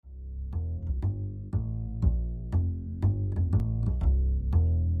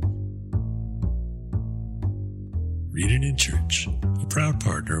Reading in Church, a proud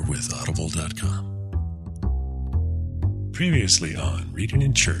partner with Audible.com. Previously on Reading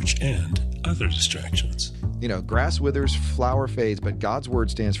in Church and Other Distractions. You know, grass withers, flower fades, but God's word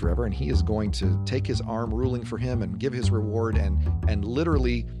stands forever, and he is going to take his arm ruling for him and give his reward and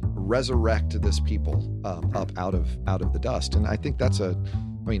literally resurrect this people up out of the dust. And I think that's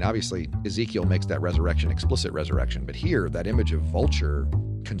obviously Ezekiel makes that resurrection explicit resurrection, but here that image of vulture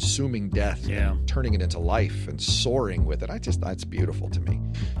consuming death and turning it into life and soaring with it, that's beautiful to me.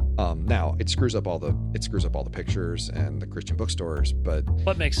 Now it screws up all the pictures and the Christian bookstores, but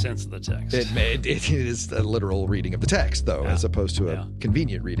what makes sense of the text? It is a literal reading of the text, though, as opposed to a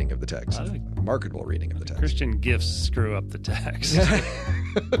convenient reading of the text, a marketable reading of the text. Christian gifts screw up the text.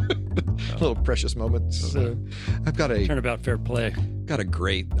 Little precious moments. I've got a turnabout fair play. I've got to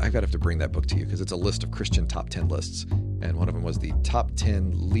have to bring that book to you because it's a list of Christian top 10 lists. And one of them was the top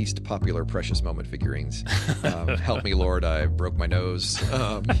 10 least popular precious moment figurines. Help me, Lord, I broke my nose.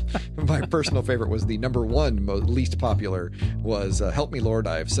 My personal favorite was the number one least popular was Help me, Lord,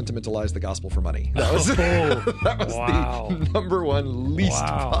 I've sentimentalized the gospel for money. That was, the number one least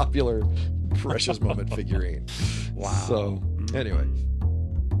popular precious moment figurine. Wow. So anyway.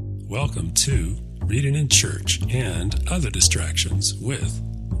 Welcome to Reading in Church and Other Distractions with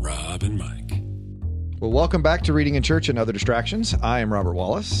Rob and Mike. Well, welcome back to Reading in Church and Other Distractions. I am Robert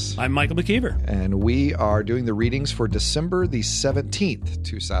Wallace. I'm Michael McKeever. And we are doing the readings for December the 17th,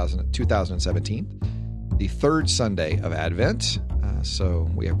 2017, the third Sunday of Advent. So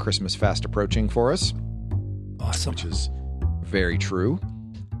we have Christmas fast approaching for us. Awesome. Which is very true.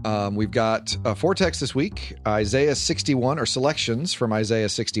 We've got 4 texts this week, Isaiah 61, or selections from Isaiah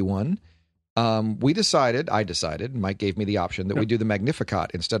 61. I decided, Mike gave me the option that we do the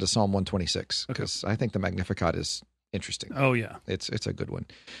Magnificat instead of Psalm 126, because I think the Magnificat is interesting. Oh, yeah. It's a good one.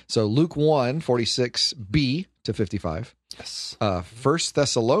 So Luke 1, 46b to 55. Yes. 1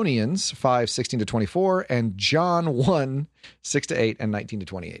 Thessalonians 5, 16 to 24, and John 1, 6 to 8, and 19 to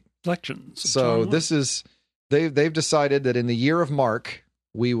 28. Selections. So this is, they've decided that in the year of Mark,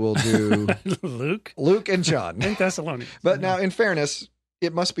 we will do Luke and John. And Thessalonians. But now, in fairness,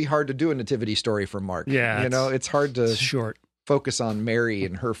 it must be hard to do a nativity story from Mark. Yeah. It's hard to short. Focus on Mary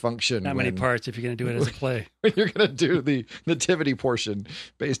and her function. Not many parts if you're going to do it as a play. When you're going to do the nativity portion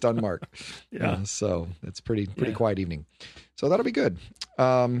based on Mark. Yeah. So it's pretty quiet evening. So that'll be good.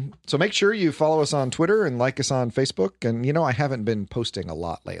 So make sure you follow us on Twitter and like us on Facebook. And, I haven't been posting a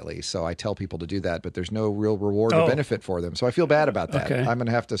lot lately, so I tell people to do that, but there's no real reward or benefit for them. So I feel bad about that. Okay. I'm going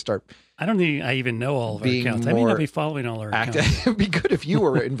to have to start. I don't think I even know all of our accounts. I may not be following all our accounts. It'd be good if you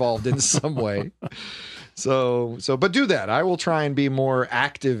were involved in some way. But do that. I will try and be more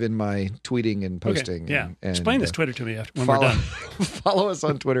active in my tweeting and posting. Okay. Yeah. And explain this Twitter to me when we're done. Follow us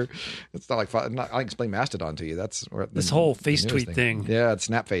on Twitter. It's not like I can explain Mastodon to you. That's this whole face tweet thing. Yeah, it's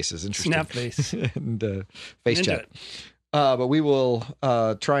Snap Face is interesting. Snap Face and Face Chat. But we will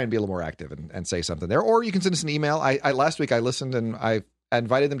try and be a little more active and say something there. Or you can send us an email. I last week I listened and I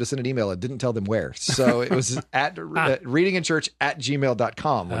invited them to send an email. I didn't tell them where. So it was at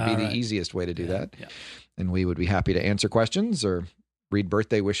readinginchurch@gmail.com would be the easiest way to do that. Yeah. And we would be happy to answer questions or read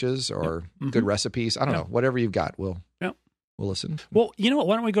birthday wishes or good recipes. I don't know. Whatever you've got, we'll listen. Well, you know what?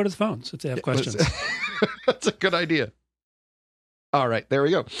 Why don't we go to the phones if they have questions? That's a good idea. All right. There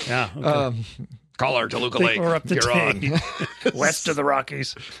we go. Yeah. Okay. Caller Toluca Lake. We're up to date. West of the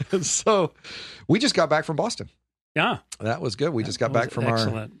Rockies. So we just got back from Boston. Yeah. That was good. We just got back from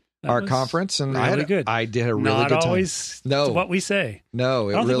our conference, and really I did a really Not good time. always what we say. No,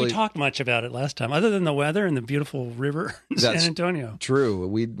 I don't think we talked much about it last time, other than the weather and the beautiful river in San Antonio. True.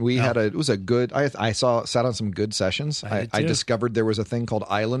 We had it was a good. I sat on some good sessions. I discovered there was a thing called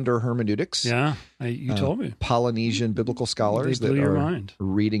Islander hermeneutics. Yeah, you told me. Polynesian biblical scholars that are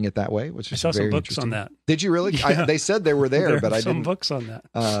reading it that way, which is very some books interesting. on that. Did you really? Yeah. They said they were there, but I didn't. Some books on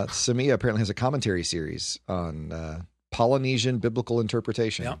that. Samia apparently has a commentary series on Polynesian biblical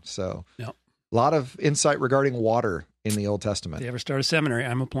interpretation. Yep. So. Yep. A lot of insight regarding water in the Old Testament. If they ever start a seminary,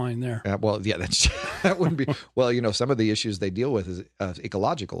 I'm applying there. That wouldn't be. Well, some of the issues they deal with is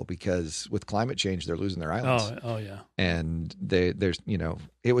ecological, because with climate change, they're losing their islands. Oh yeah. And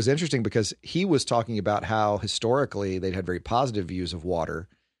it was interesting because he was talking about how historically they'd had very positive views of water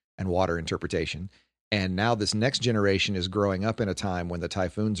and water interpretation. And now this next generation is growing up in a time when the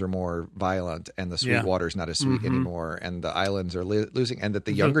typhoons are more violent and the sweet water is not as sweet anymore, and the islands are losing, and that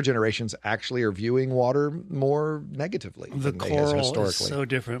the younger generations actually are viewing water more negatively. The coral is so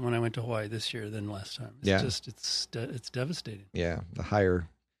different when I went to Hawaii this year than last time. It's it's devastating. Yeah, the higher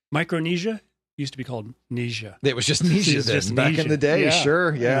Micronesia used to be called Nesia. It was just Nesia then, back in the day. Yeah.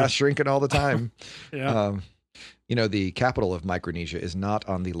 Sure, shrinking all the time. Yeah. The capital of Micronesia is not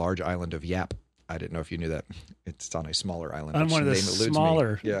on the large island of Yap. I didn't know if you knew that. It's on a smaller island. On one of the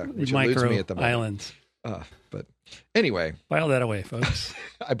smaller micro islands. But anyway. File that away, folks.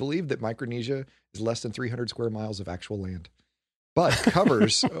 I believe that Micronesia is less than 300 square miles of actual land, but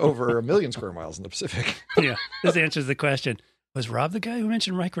covers over 1 million square miles in the Pacific. Yeah, this answers the question. Was Rob the guy who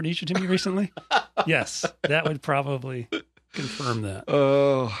mentioned Micronesia to me recently? Yes, that would probably confirm that.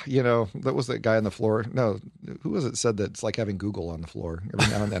 Oh, that was that guy on the floor. No, who was it said that it's like having Google on the floor?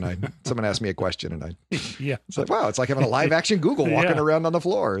 Every now and then someone asked me a question and it's like, wow, it's like having a live action Google walking around on the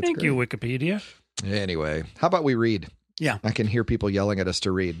floor. It's Thank great. you, Wikipedia. Anyway, how about we read? Yeah. I can hear people yelling at us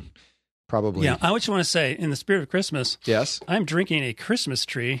to read. Probably. Yeah, I just want to say, in the spirit of Christmas, yes, I'm drinking a Christmas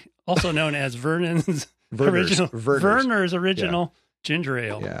tree, also known as Werner's original ginger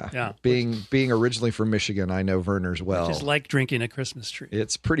ale. Yeah. Being originally from Michigan, I know Werner's well. Which is like drinking a Christmas tree.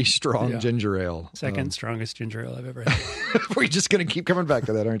 It's pretty strong ginger ale. Second strongest ginger ale I've ever had. We're just going to keep coming back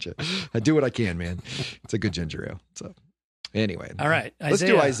to that, aren't you? I do what I can, man. It's a good ginger ale. So anyway. All right. Let's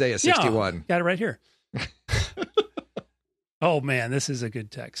do Isaiah 61. Yeah, got it right here. Oh, man, this is a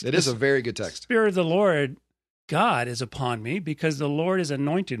good text. It is a very good text. Spirit of the Lord God is upon me because the Lord has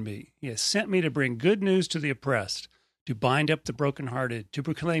anointed me. He has sent me to bring good news to the oppressed, to bind up the brokenhearted, to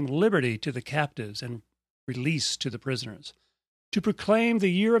proclaim liberty to the captives and release to the prisoners, to proclaim the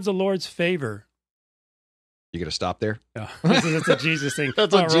year of the Lord's favor. You going to stop there? Yeah, that's a Jesus thing.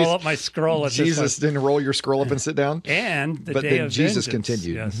 I'll roll up my scroll. At Jesus didn't roll your scroll up and sit down? And the but day then of Jesus vengeance.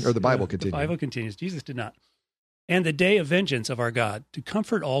 continued, Yes. or the Bible continued. The Bible continues. Jesus did not. And the day of vengeance of our God, to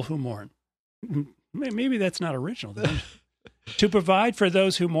comfort all who mourn. Maybe that's not original. To provide for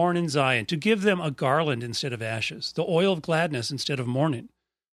those who mourn in Zion, to give them a garland instead of ashes, the oil of gladness instead of mourning,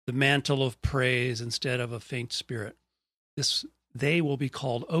 the mantle of praise instead of a faint spirit. They will be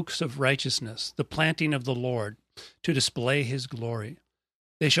called oaks of righteousness, the planting of the Lord, to display his glory.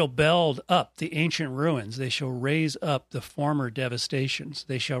 They shall build up the ancient ruins. They shall raise up the former devastations.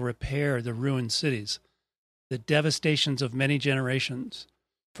 They shall repair the ruined cities, the devastations of many generations.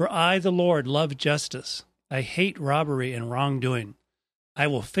 For I, the Lord, love justice. I hate robbery and wrongdoing. I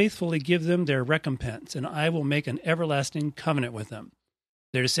will faithfully give them their recompense, and I will make an everlasting covenant with them.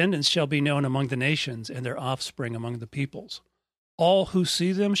 Their descendants shall be known among the nations, and their offspring among the peoples. All who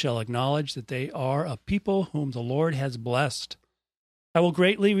see them shall acknowledge that they are a people whom the Lord has blessed. I will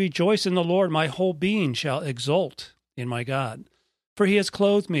greatly rejoice in the Lord. My whole being shall exult in my God. For he has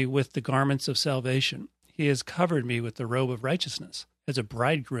clothed me with the garments of salvation. He has covered me with the robe of righteousness, as a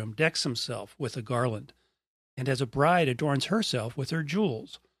bridegroom decks himself with a garland, and as a bride adorns herself with her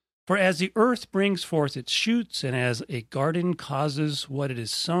jewels. For as the earth brings forth its shoots, and as a garden causes what it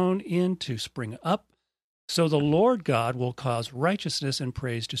is sown in to spring up, so the Lord God will cause righteousness and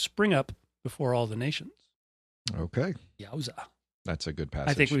praise to spring up before all the nations. Okay. Yowza. That's a good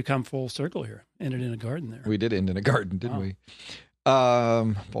passage. I think we've come full circle here. Ended in a garden there. We did end in a garden, didn't we?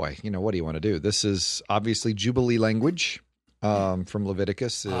 Boy, what do you want to do? This is obviously Jubilee language from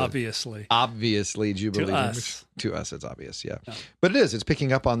Leviticus. Obviously Jubilee to language. Us. To us, it's obvious, yeah. But it is. It's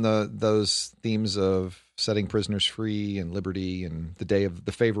picking up on those themes of setting prisoners free and liberty and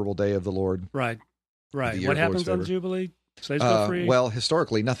the favorable day of the Lord. Right. What happens on Jubilee? Slaves go free? Well,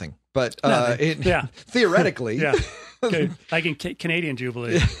 historically, nothing. But nothing. Theoretically... Yeah. Okay. Like in Canadian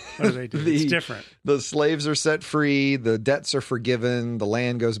Jubilee, what do they do? It's different. The slaves are set free. The debts are forgiven. The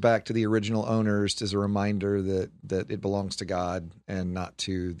land goes back to the original owners as a reminder that it belongs to God and not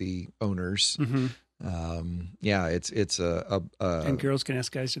to the owners. Mm-hmm. It's a and girls can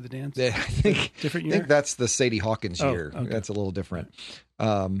ask guys to the dance. I think different year. I think that's the Sadie Hawkins year. Okay. That's a little different.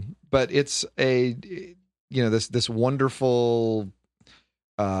 But it's this wonderful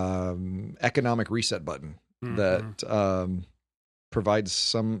economic reset button. Mm-hmm. That provides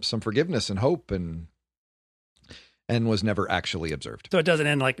some forgiveness and hope and was never actually observed. So it doesn't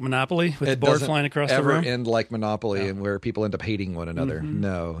end like Monopoly with the board flying across the room? It doesn't end like Monopoly and where people end up hating one another. Mm-hmm.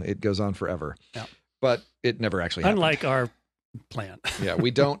 No, it goes on forever. Yeah. But it never actually happened. Unlike our plan. Yeah,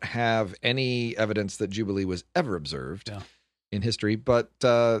 we don't have any evidence that Jubilee was ever observed in history. But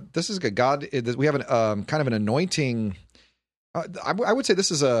this is good. God, we have an kind of an anointing... I would say this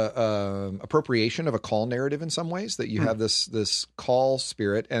is a appropriation of a call narrative in some ways, that you have this call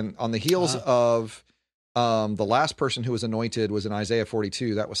spirit, and on the heels of the last person who was anointed was in Isaiah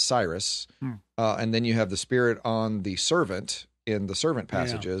 42. That was Cyrus, and then you have the spirit on the servant in the servant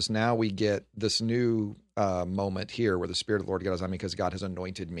passages. Yeah. Now we get this new moment here where the Spirit of the Lord God is on me because God has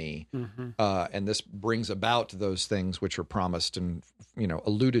anointed me, and this brings about those things which are promised and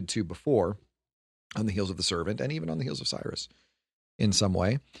alluded to before. On the heels of the servant and even on the heels of Cyrus. in some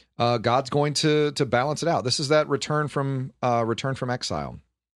way, God's going to balance it out. This is that return from exile.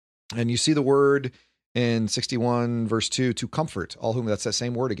 And you see the word in 61 verse 2, to comfort all whom. That's that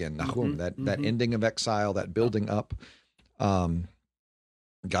same word again, Nahum, that ending of exile, that building up.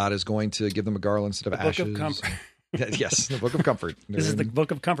 God is going to give them a garland instead of ashes. Book of comfort. Yes, the book of comfort. This is the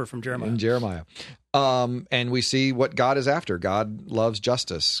book of comfort from Jeremiah. In Jeremiah. And we see what God is after. God loves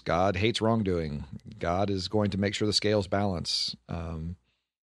justice. God hates wrongdoing. God is going to make sure the scales balance.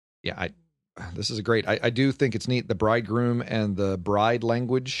 This is a great, I do think it's neat, the bridegroom and the bride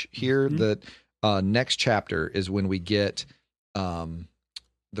language here, that next chapter is when we get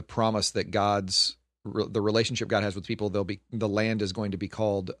the promise that the relationship God has with people, the land is going to be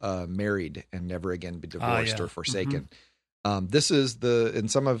called married and never again be divorced or forsaken. This is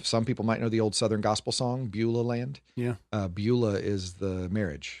some people might know the old Southern gospel song, Beulah Land. Yeah. Beulah is the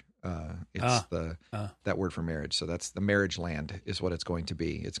marriage. It's that word for marriage. So that's the marriage land is what it's going to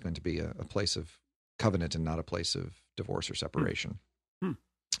be. It's going to be a place of covenant and not a place of divorce or separation.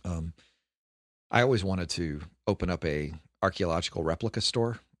 I always wanted to open up a archaeological replica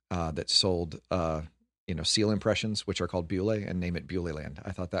store that sold, seal impressions, which are called Beulah, and name it Beulah Land.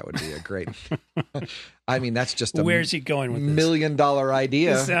 I thought that would be a great. I mean, that's just a where's he going with $1 million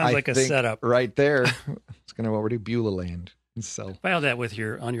idea. This sounds like a setup right there. It's going to what we do, Beulah Land. So file that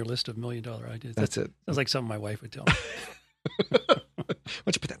on your list of $1 million ideas. That's it. Sounds like something my wife would tell me. Why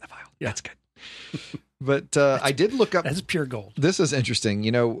don't you put that in the file? Yeah. That's good. But I did look up. That's pure gold. This is interesting.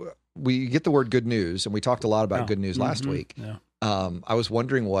 We get the word good news, and we talked a lot about good news last week. Yeah. I was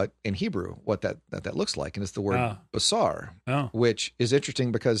wondering what in Hebrew that looks like, and it's the word basar, which is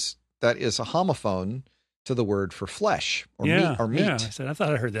interesting because that is a homophone to the word for flesh or meat. Yeah, I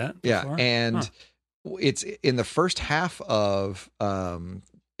thought I heard that before. Yeah, and it's in the first half of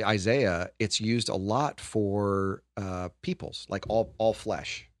Isaiah. It's used a lot for peoples, like all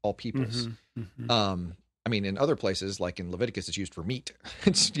flesh, all peoples. I mean, in other places, like in Leviticus, it's used for meat.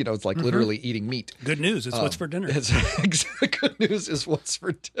 It's like literally eating meat. Good news is what's for dinner. Good news is what's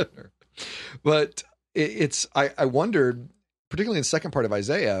for dinner. But I wondered, particularly in the second part of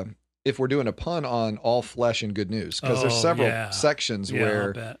Isaiah, if we're doing a pun on all flesh and good news, because there's several sections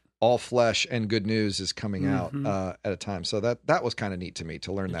where all flesh and good news is coming out at a time. So that was kind of neat to me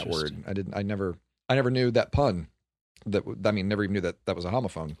to learn that word. I never knew that pun. Never even knew that was a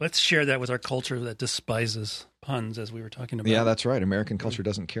homophone. Let's share that with our culture that despises puns, as we were talking about. Yeah, that's right. American culture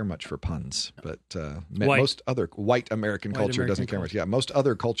doesn't care much for puns, but most other white American culture doesn't care much. Yeah, most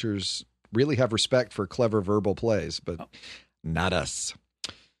other cultures really have respect for clever verbal plays, but not us.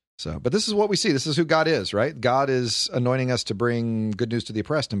 So, but this is what we see. This is who God is, right? God is anointing us to bring good news to the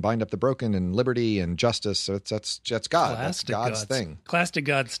oppressed and bind up the broken and liberty and justice. So that's God. That's God's thing. Classic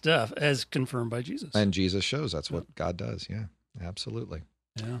God stuff, as confirmed by Jesus. And Jesus shows that's what God does. Yeah, absolutely.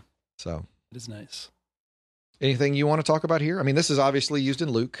 Yeah. So it is nice. Anything you want to talk about here? I mean, this is obviously used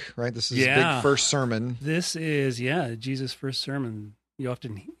in Luke, right? This is his big first sermon. This is, Jesus' first sermon. You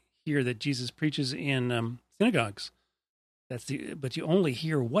often hear that Jesus preaches in synagogues. But you only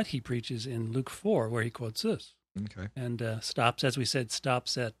hear what he preaches in Luke 4, where he quotes this. Okay. And stops at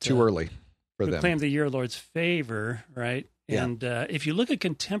too early for them. Proclaim the year of Lord's favor, right? Yeah. And if you look at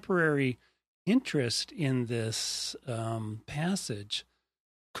contemporary interest in this passage,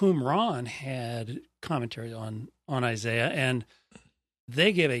 Qumran had commentary on Isaiah, and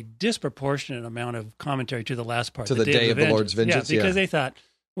they gave a disproportionate amount of commentary to the last part, to the day of the Lord's vengeance. Yeah, because they thought,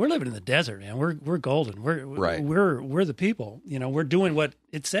 we're living in the desert, man. We're golden. We're the people. We're doing what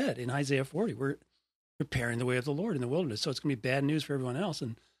it said in Isaiah 40. We're preparing the way of the Lord in the wilderness. So it's going to be bad news for everyone else.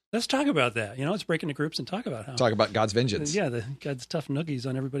 And let's talk about that. Let's break into groups and talk about God's vengeance. Yeah, God's tough noogies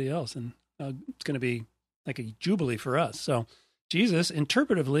on everybody else, and it's going to be like a jubilee for us. So Jesus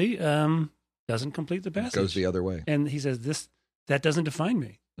interpretively doesn't complete the passage. Goes the other way, and he says that doesn't define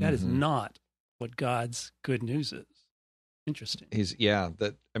me. That is not what God's good news is. Interesting.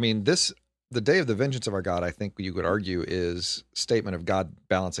 The day of the vengeance of our God, I think you could argue, is statement of God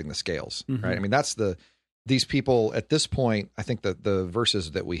balancing the scales, right? I mean, that's these people at this point, I think that the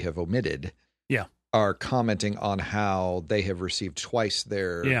verses that we have omitted are commenting on how they have received twice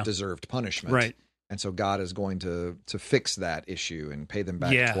their deserved punishment. Right. And so God is going to fix that issue and pay them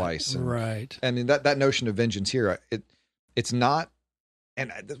back twice. And, right. I mean, that notion of vengeance here, it's not,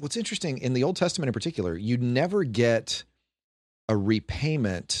 and what's interesting, in the Old Testament in particular, you never get a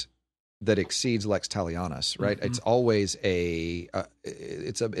repayment that exceeds lex talionis, right? It's always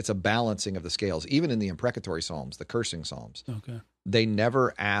it's a balancing of the scales. Even in the imprecatory psalms, the cursing psalms, they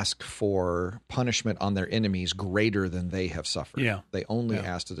never ask for punishment on their enemies greater than they have suffered. Yeah. They only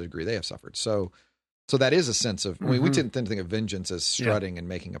ask to the degree they have suffered. So So that is a sense of, I mean, we tend to think of vengeance as strutting and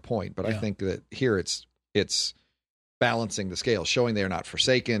making a point, but I think that here it's balancing the scale, showing they are not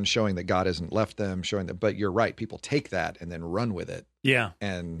forsaken, showing that God hasn't left them, showing that, but you're right. People take that and then run with it. Yeah.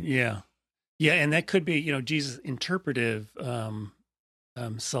 And yeah. And that could be, Jesus' interpretive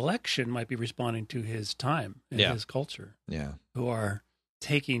selection might be responding to his time and his culture. Yeah. Who are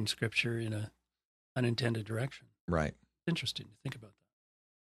taking scripture in a unintended direction. Right. Interesting to think about that.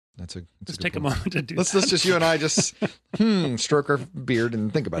 Let's take a moment to do that. Let's just, you and I just stroke our beard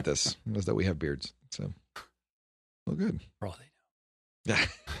and think about this, as that we have beards. So, well, good. For all they know.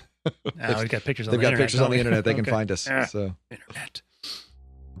 Yeah. Now we've got pictures on the internet. They've got pictures on the we? internet. They can Okay. find us. So Internet.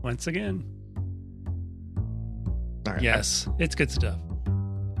 Once again. all right. Yes, it's good stuff.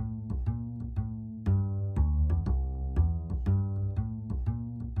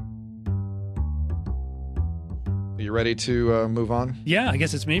 Are you ready to move on? Yeah, I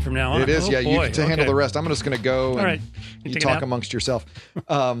guess it's me from now on. It is. Oh, yeah, boy. you get to handle Okay. the rest. I'm just going to go and right. you take a talk nap? amongst yourself.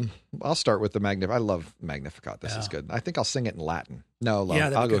 I'll start with the Magnificat. I love Magnificat. This is good. I think I'll sing it in Latin. No,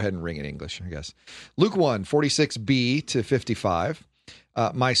 I'll go ahead and ring it in English, I guess. Luke 1, 46b to 55.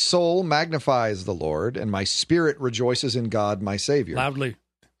 My soul magnifies the Lord, and my spirit rejoices in God, my Savior. Loudly.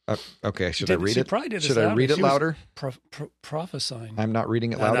 Okay, should I read it? Probably did Should I read it louder? Prophesying. I'm not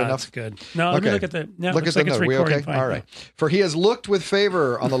reading it loud enough. That's good. No, let me look at the. No, look at the note. We okay? All right. For he has looked with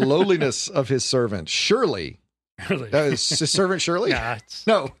favor on the lowliness of his servant. Surely. Really? Is his servant Shirley? Yeah.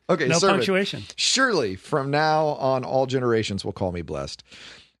 No. Okay. No servant. punctuation. Surely from now on, all generations will call me blessed.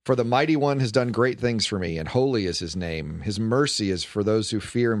 For the mighty one has done great things for me, and holy is his name. His mercy is for those who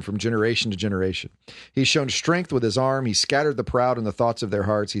fear him from generation to generation. He's shown strength with his arm. He scattered the proud in the thoughts of their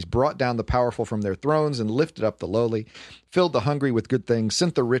hearts. He's brought down the powerful from their thrones and lifted up the lowly, filled the hungry with good things,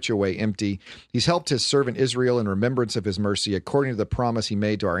 sent the rich away empty. He's helped his servant Israel in remembrance of his mercy, according to the promise he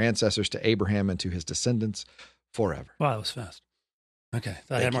made to our ancestors, to Abraham and to his descendants forever. Wow, that was fast. Okay,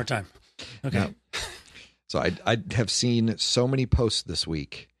 thought I had more time. Okay. No. So I have seen so many posts this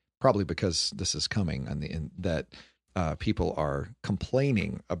week, probably because this is coming, that people are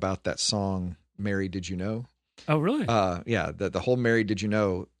complaining about that song, Mary, Did You Know? Oh, really? Yeah, the whole Mary, Did You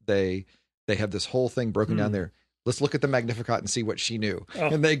Know? They have this whole thing broken down there. Let's look at the Magnificat and see what she knew. Oh,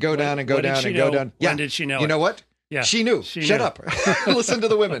 and they go down and go down and go down. When did she know? You know what? Yeah. She knew. Shut up. Listen to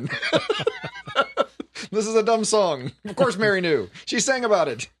the women. This is a dumb song. Of course Mary knew. She sang about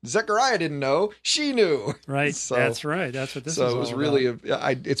it. Zechariah didn't know. She knew. Right. So, that's right. That's what this is all about. So it was really,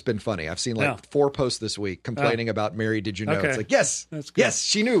 it's been funny. I've seen 4 posts this week complaining about Mary, Did You Know? Okay. It's like, yes, yes,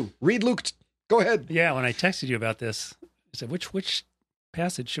 she knew. Read Luke. Go ahead. Yeah, when I texted you about this, I said, which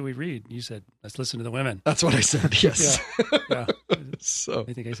passage should we read? You said, let's listen to the women. That's what I said, yes. Yeah. So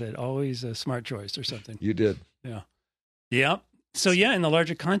I think I said, always a smart choice or something. You did. Yeah. Yeah. So in the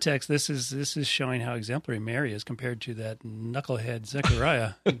larger context, this is showing how exemplary Mary is compared to that knucklehead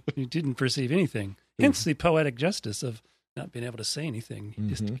Zechariah who didn't perceive anything. Hence the poetic justice of not being able to say anything.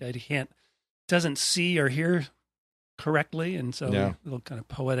 He doesn't see or hear correctly, and so a little kind of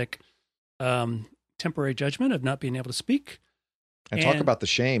poetic temporary judgment of not being able to speak. And talk about the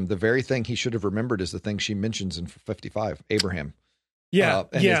shame. The very thing he should have remembered is the thing she mentions in 55, Abraham. Yeah,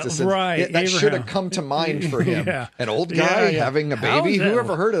 right. That should have come to mind for him. An old guy having a baby. Who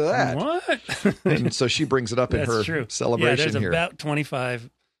ever heard of that? What? And so she brings it up in her celebration there's here. About 25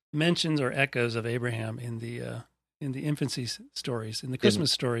 mentions or echoes of Abraham in the infancy stories, in the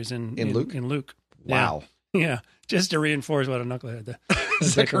Christmas stories in Luke. In Luke. Wow. Yeah, just to reinforce what a knucklehead the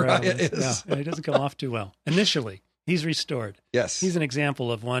Zechariah is. Yeah, he doesn't come off too well initially. He's restored. Yes. He's an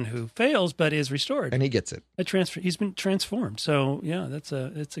example of one who fails but is restored. And he gets it. He's been transformed. So, it's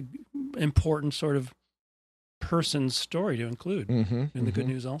a important sort of person's story to include in the good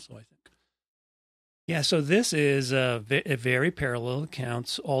news also, I think. Yeah, so this is a very parallel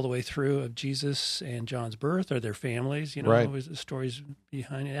accounts all the way through of Jesus and John's birth or their families, always the stories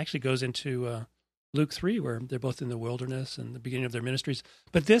behind it. It actually goes into Luke 3, where they're both in the wilderness and the beginning of their ministries.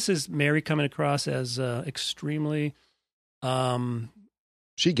 But this is Mary coming across as extremely...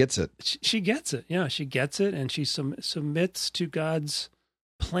 she gets it. She gets it. Yeah, she gets it, and she submits to God's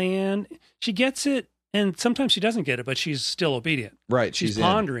plan. She gets it, and sometimes she doesn't get it, but she's still obedient. Right. She's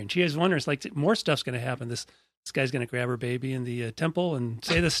pondering. She has wonders, like more stuff's going to happen. This guy's going to grab her baby in the temple and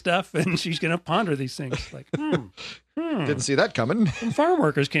say this stuff, and she's going to ponder these things. Like, didn't see that coming. Some farm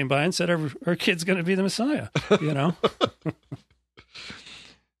workers came by and said our kid's going to be the Messiah. Yeah.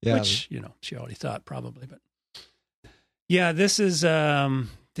 Which she already thought probably, but yeah, this is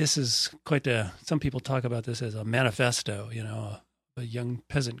quite some people talk about this as a manifesto. A young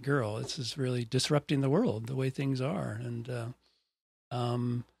peasant girl. This is really disrupting the world, the way things are, and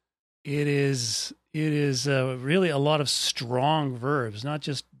it is really a lot of strong verbs, not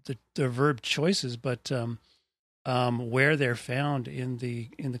just the verb choices, but where they're found in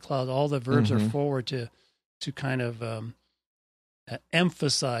the cloud. All the verbs are forward to kind of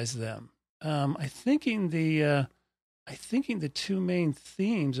emphasize them. I thinking the two main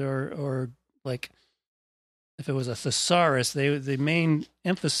themes are like, if it was a thesaurus, the main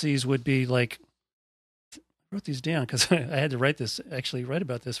emphases would be like, I wrote these down because I had to write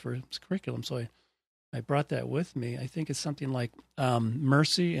about this for curriculum, so I brought that with me. I think it's something like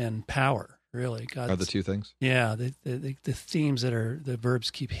mercy and power. Really, are the two things? Yeah, the themes that are the verbs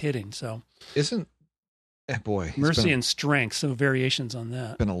keep hitting. So mercy and strength. So variations on that.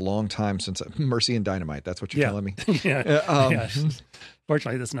 It's been a long time since mercy and dynamite. That's what you're telling me. Yeah.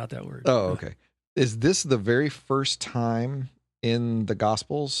 Fortunately, that's not that word. Oh, okay. Is this the very first time in the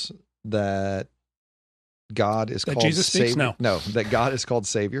Gospels that God is called Jesus speaks? Savior? No, that God is called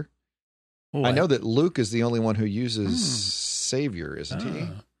Savior. Oh, I know that Luke is the only one who uses Savior, isn't he?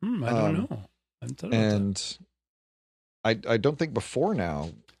 I don't know. And I don't think before now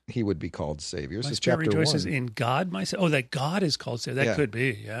he would be called Savior. This is chapter 1. Rejoices in God, my Savior. Oh, that God is called Savior. That could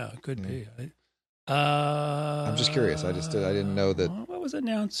be. Yeah, it could be. I'm just curious. I didn't know that. What was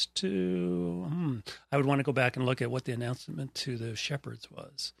announced to? I would want to go back and look at what the announcement to the shepherds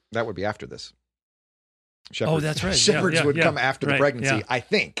was. That would be after this. That's right. Shepherds would come after the pregnancy, I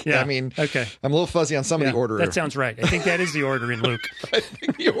think. Yeah. I mean, okay. I'm a little fuzzy on some of the order. That sounds right. I think that is the order in Luke. I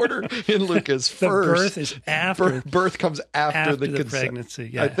think the order in Luke is the first. Birth is after. Birth comes after the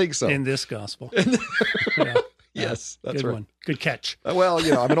pregnancy. Yeah, I think so. In this gospel. Yes, that's good right. One. Good catch. Well,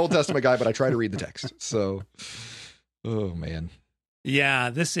 I'm an Old Testament guy, but I try to read the text. So, oh man. Yeah,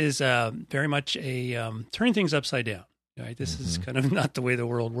 this is very much a turning things upside down. Right, this is kind of not the way the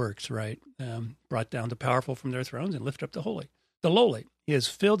world works. Right, brought down the powerful from their thrones and lift up the lowly. He has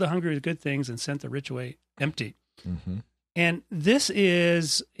filled the hungry with good things and sent the rich away empty. Mm-hmm. And this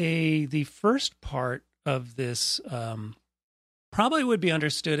is the first part of this. Probably would be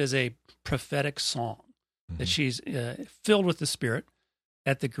understood as a prophetic song that she's filled with the Spirit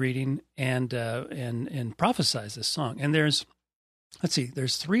at the greeting and prophesies this song. And there's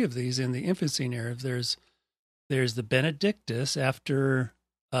 3 of these in the infancy narrative. There's the Benedictus after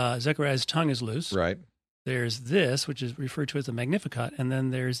Zechariah's tongue is loose. Right. There's this, which is referred to as the Magnificat, and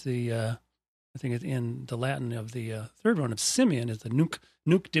then there's the I think it's in the Latin of the third one of Simeon is the Nunc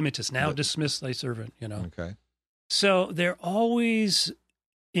Dimittis. Now dismiss thy servant. Okay. So they're always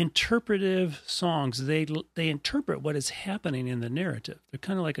interpretive songs. They interpret what is happening in the narrative. They're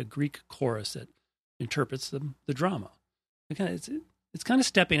kind of like a Greek chorus that interprets the drama. It's kind of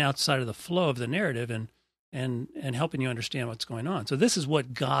stepping outside of the flow of the narrative and helping you understand what's going on. So this is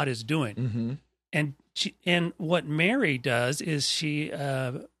what God is doing. Mm-hmm. And what Mary does is she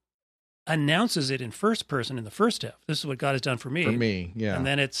announces it in first person in the first half. This is what God has done for me. For me, yeah. And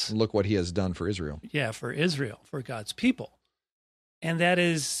then it's look what he has done for Israel. Yeah, for Israel, for God's people. And that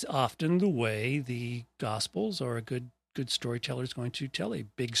is often the way the Gospels or a good storyteller is going to tell a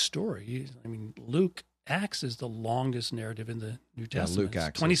big story. I mean, Acts is the longest narrative in the New Testament. Luke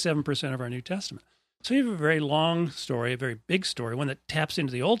Acts. 27% of our New Testament. So you have a very long story, a very big story, one that taps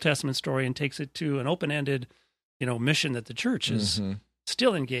into the Old Testament story and takes it to an open-ended, mission that the church is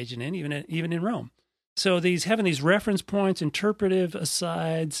still engaging in, even in Rome. So having these reference points, interpretive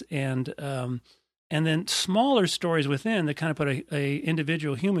asides, and then smaller stories within that kind of put a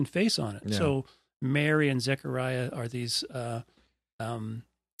individual human face on it. Yeah. So Mary and Zechariah are these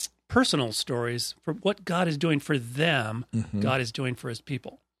personal stories for what God is doing for them, God is doing for his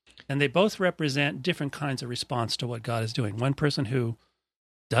people. And they both represent different kinds of response to what God is doing. One person who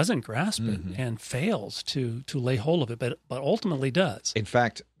doesn't grasp it and fails to lay hold of it, but ultimately does. In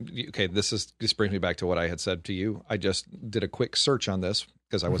fact, okay, this brings me back to what I had said to you. I just did a quick search on this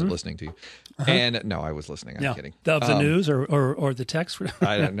because I wasn't listening to you. And no, I was listening. I'm kidding. Of the news or the text?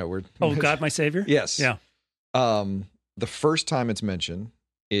 I don't know. God, my Savior? Yes. Yeah. The first time it's mentioned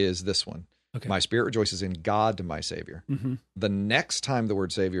is this one. Okay. My spirit rejoices in God, my Savior. Mm-hmm. The next time the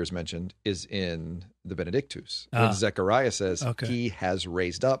word Savior is mentioned is in the Benedictus, when Zechariah says, he has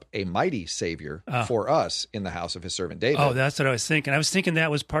raised up a mighty Savior for us in the house of his servant David. Oh, that's what I was thinking. I was thinking that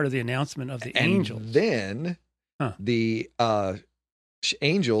was part of the announcement of the angels. Then the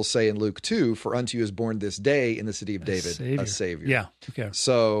angels say in Luke 2, for unto you is born this day in the city of David a Savior. Yeah, okay.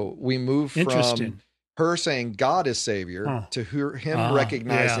 So we move from her saying God is Savior to him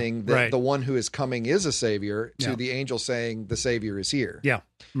recognizing that the one who is coming is a Savior to the angel saying the Savior is here. Yeah.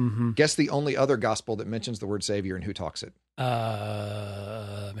 Mm-hmm. Guess the only other gospel that mentions the word Savior and who talks it?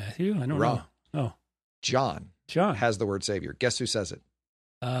 Matthew? I don't know. Oh. John has the word Savior. Guess who says it?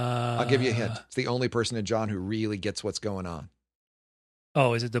 I'll give you a hint. It's the only person in John who really gets what's going on.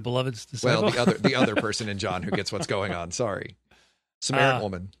 Oh, is it the beloved's disciple? Well, the other person in John who gets what's going on. Sorry. Samaritan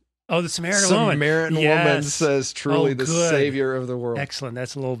woman. Oh, the Samaritan woman. Samaritan woman says, truly the Savior of the world. Excellent.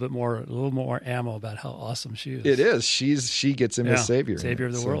 That's a little more ammo about how awesome she is. It is. She gets him as Savior. Savior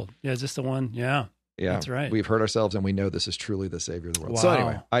of the world. Yeah, is this the one? Yeah. Yeah, that's right. We've heard ourselves, and we know this is truly the Savior of the world. Wow. So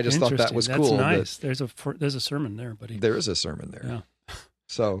anyway, I just thought that was cool. That's nice. There's a sermon there, buddy. There is a sermon there. Yeah.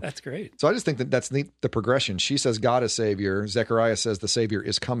 So that's great. So I just think that's neat, the progression. She says God is Savior. Zechariah says the Savior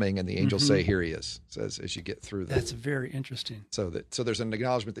is coming, and the angels say, "Here he is." Says as you get through that. That's very interesting. So there's an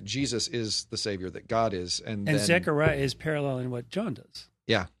acknowledgement that Jesus is the Savior, that God is, and then, Zechariah is paralleling what John does.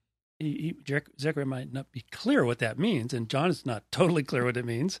 Yeah. Zechariah might not be clear what that means, and John is not totally clear what it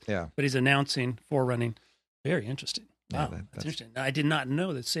means. Yeah. But he's announcing, forerunning. Very interesting. Wow, Yeah, that's interesting. I did not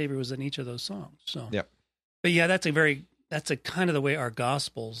know that Savior was in each of those songs. So, Yep. But yeah, that's a kind of the way our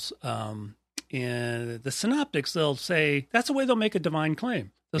Gospels, in the Synoptics, they'll say that's the way they'll make a divine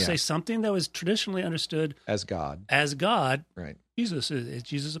claim. They'll say something that was traditionally understood as God. Right.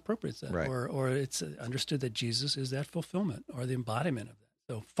 Jesus appropriates that, right. Or it's understood that Jesus is that fulfillment or the embodiment of that.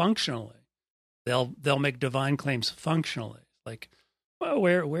 So functionally, they'll make divine claims functionally, like. Well,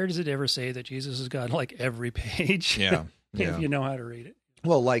 where does it ever say that Jesus is God? Like every page, yeah. if you know how to read it.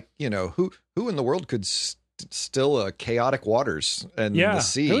 Well, like who in the world could still chaotic waters and the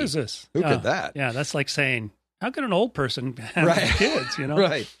sea? Who is this? Who could that? Yeah, that's like saying, how could an old person have kids?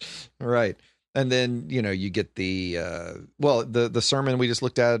 Right. And then you get the the sermon we just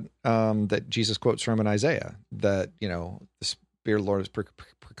looked at that Jesus quotes from in Isaiah, that the Spirit of the Lord has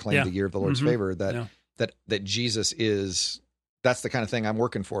proclaimed the year of the Lord's favor, that Jesus is. That's the kind of thing I'm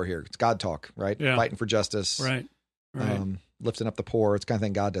working for here. It's God talk, right? Yeah. Fighting for justice, right. Lifting up the poor. It's the kind of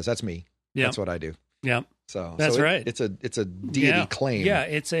thing God does. That's me. Yep. That's what I do. Yeah, so right. It's a deity claim. Yeah,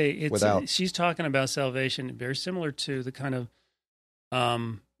 she's talking about salvation, very similar to the kind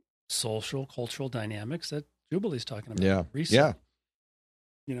of social, cultural dynamics that Jubilee's talking about. Yeah, reset.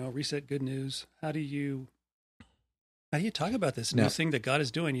 Reset, good news. How do you talk about this new thing that God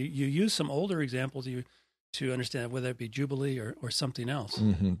is doing? You use some older examples to understand whether it be Jubilee or something else.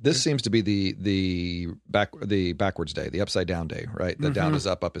 Mm-hmm. This seems to be the backwards day, the upside down day, right? The down is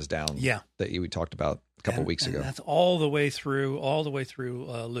up is down. Yeah, that we talked about a couple of weeks ago. That's all the way through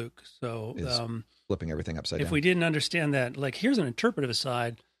Luke. So flipping everything upside down. If we didn't understand that, like here's an interpretive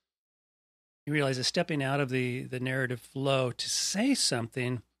aside, you realize that stepping out of the narrative flow to say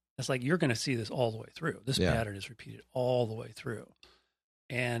something, it's like you're going to see this all the way through. This pattern is repeated all the way through,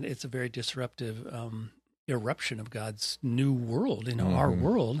 and it's a very disruptive eruption of God's new world, our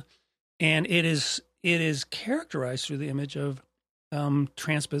world, and it is characterized through the image of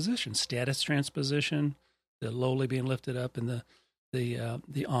transposition, status transposition, the lowly being lifted up, and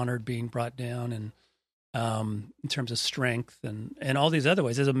the honored being brought down, and in terms of strength, and all these other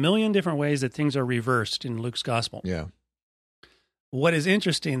ways. There's a million different ways that things are reversed in Luke's gospel. Yeah. What is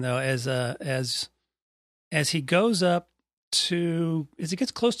interesting though, as he goes up as he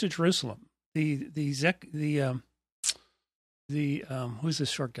gets close to Jerusalem. Who's this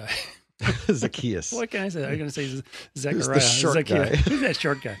short guy? Zacchaeus. What can I say? I'm going to say Zechariah. Who's the short Zacchaeus. guy? Who's that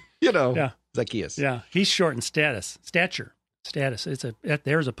short guy? Zacchaeus. Yeah, he's short in stature.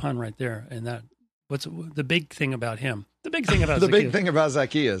 There's a pun right there. And that what's the big thing about him? The big thing about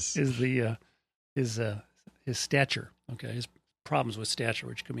Zacchaeus is his stature. Okay, his problems with stature,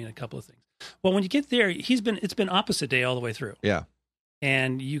 which could mean a couple of things. Well, when you get there, it's been opposite day all the way through. Yeah.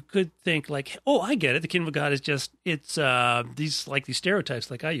 And you could think like, oh, I get it. The kingdom of God is these stereotypes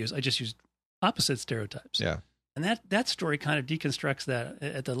like I use. I just use opposite stereotypes. Yeah. And that story kind of deconstructs that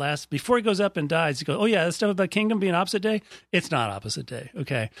at the last, before he goes up and dies, he goes, oh yeah, that stuff about kingdom being opposite day. It's not opposite day.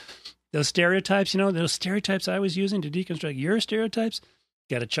 Okay. Those stereotypes, those stereotypes I was using to deconstruct your stereotypes,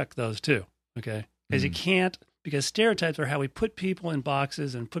 got to chuck those too. Okay. Because you can't, because stereotypes are how we put people in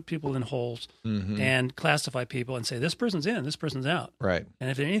boxes and put people in holes and classify people and say, this person's in, this person's out. Right. And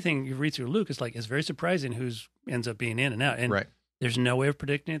if anything, you read through Luke, it's very surprising who ends up being in and out. And there's no way of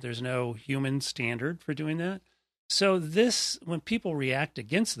predicting it. There's no human standard for doing that. So when people react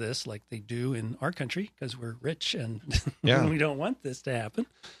against this, like they do in our country, because we're rich and we don't want this to happen,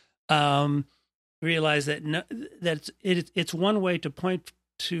 realize that it's one way to point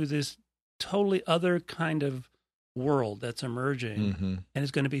to this totally other kind of world that's emerging and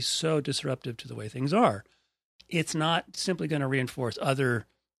is going to be so disruptive to the way things are. It's not simply going to reinforce other,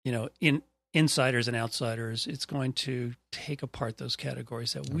 insiders and outsiders. It's going to take apart those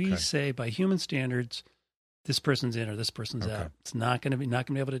categories that we say by human standards, this person's in or this person's out. It's not going to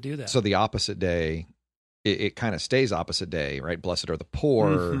be able to do that. So the opposite day it kind of stays opposite day, right? Blessed are the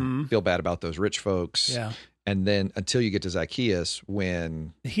poor, Mhm. feel bad about those rich folks. Yeah. And then until you get to Zacchaeus,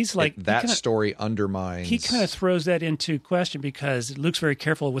 when He's like, that story undermines. he kind of throws that into question because Luke's very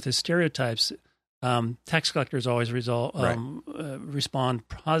careful with his stereotypes. Tax collectors always respond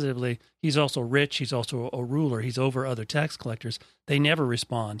positively. He's also rich. He's also a ruler. He's over other tax collectors. They never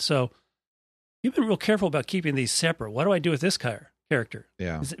respond. So you've been real careful about keeping these separate. What do I do with this character?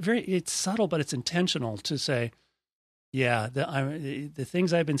 Yeah. It's subtle, but it's intentional to say, yeah, the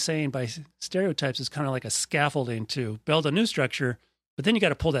things I've been saying by stereotypes is kind of like a scaffolding to build a new structure, but then you got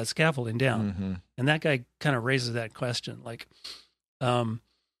to pull that scaffolding down. Mm-hmm. And that guy kind of raises that question, like,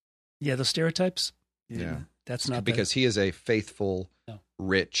 those stereotypes. Yeah. That's not because he is a faithful, No.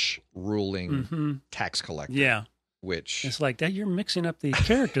 rich, ruling Mm-hmm. tax collector. Yeah. Which It's like that. You're mixing up the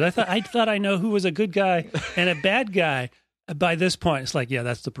characters. I thought I know who was a good guy and a bad guy. By this point, it's like, yeah,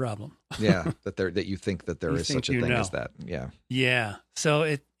 that's the problem. yeah, that you think that there You is think such a you thing know. as that. Yeah. Yeah. So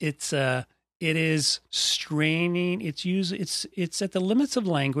it is straining. It's at the limits of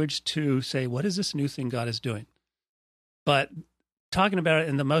language to say, what is this new thing God is doing? But talking about it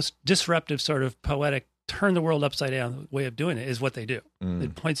in the most disruptive sort of poetic, turn the world upside down way of doing it is what they do.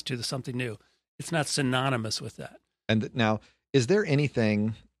 It points to something new. It's not synonymous with that. And now, is there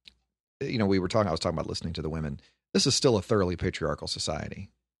anything, I was talking about listening to the women. This is still a thoroughly patriarchal society.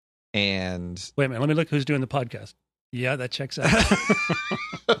 And Wait a minute. Let me look who's doing the podcast. Yeah, that checks out.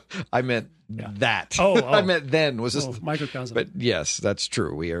 I meant that. Oh. I meant then was this, microcosm. but yes, that's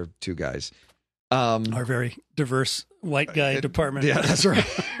true. We are two guys. Our very diverse white guy department. Yeah, that's right.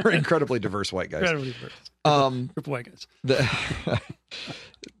 We're incredibly diverse white guys. Incredibly diverse. Group of white guys.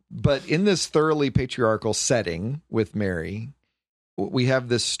 But in this thoroughly patriarchal setting with Mary, we have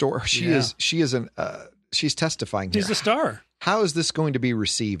this story. She's testifying here. She's the star. How is this going to be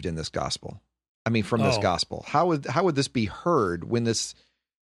received in this gospel? I mean, from this gospel, how would this be heard when this?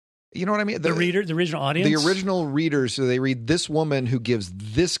 You know what I mean? The original audience, the original readers. So they read this woman who gives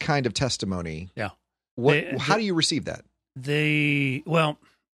this kind of testimony. Yeah. How do you receive that?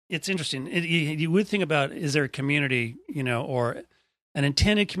 It's interesting. You would think about, is there a community, or an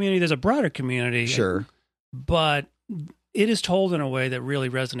intended community? There's a broader community. Sure. But it is told in a way that really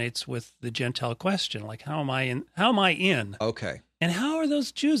resonates with the Gentile question. Like, how am I in? Okay. And how are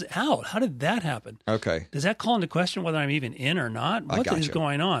those Jews out? How did that happen? Okay. Does that call into question whether I'm even in or not? What is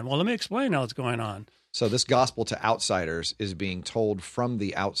going on? Well, let me explain how it's going on. So this gospel to outsiders is being told from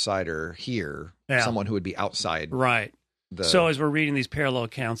the outsider here, someone who would be outside. Right. So as we're reading these parallel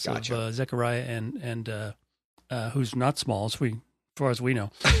accounts of Zechariah and who's not small, as far as we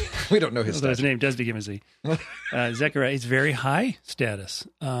know. We don't know his status. His name does begin with Z. Zechariah is very high status.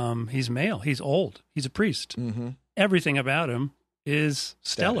 He's male. He's old. He's a priest. Mm-hmm. Everything about him is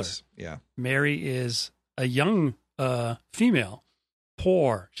stellar. Yeah. Mary is a young female,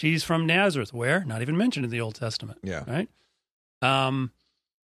 poor. She's from Nazareth, where not even mentioned in the Old Testament. Yeah. Right.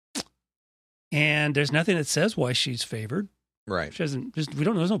 And there's nothing that says why she's favored. Right. She doesn't. We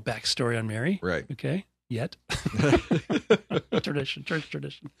don't know. There's no backstory on Mary. Right. Okay. Yet. Church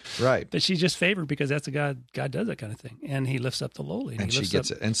tradition. Right. But she's just favored because that's a God does that kind of thing. And he lifts up the lowly. And she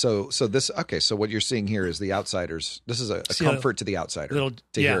gets it. And so what you're seeing here is the outsiders. This is a comfort to the outsider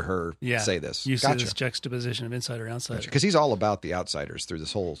to hear her say this. You see this juxtaposition of insider and outsider. Because he's all about the outsiders through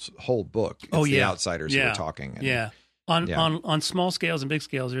this whole book. It's the outsiders who are talking. And, On small scales and big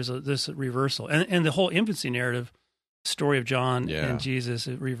scales, there's this reversal. And the whole infancy narrative, story of John and Jesus,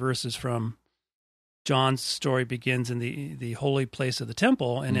 it reverses from John's story begins in the holy place of the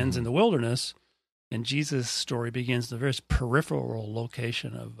temple and ends in the wilderness, and Jesus' story begins in the very peripheral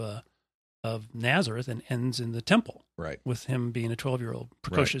location of Nazareth and ends in the temple. Right. With him being a 12-year-old,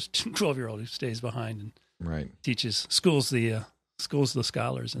 precocious 12-year-old who stays behind and teaches schools the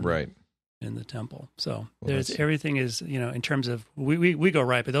scholars in the temple. So there's everything is in terms of we go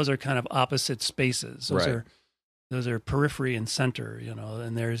right, but those are kind of opposite spaces. Those are periphery and center.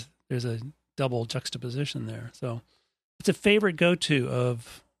 And there's a double juxtaposition there. So it's a favorite go-to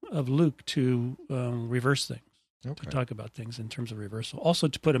of Luke to reverse things, to talk about things in terms of reversal. Also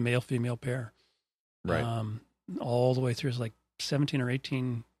to put a male-female pair. Right. All the way through. It's like 17 or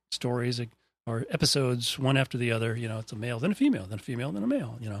 18 stories or episodes, one after the other. It's a male, then a female, then a female, then a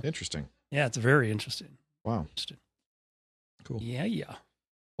male. Interesting. Yeah, it's very interesting. Wow. Cool. Yeah.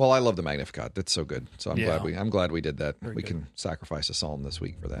 Well, I love the Magnificat. That's so good. So I'm glad we did that. We can sacrifice a psalm this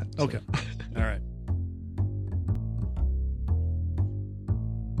week for that. So. Okay. All right.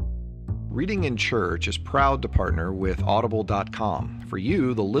 Reading in Church is proud to partner with Audible.com. For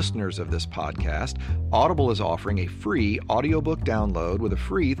you, the listeners of this podcast, Audible is offering a free audiobook download with a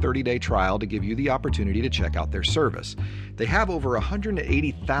free 30-day trial to give you the opportunity to check out their service. They have over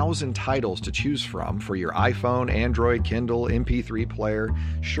 180,000 titles to choose from for your iPhone, Android, Kindle, MP3 player.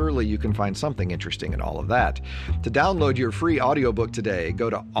 Surely you can find something interesting in all of that. To download your free audiobook today, go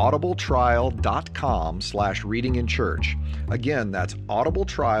to audibletrial.com/readinginchurch. Again, that's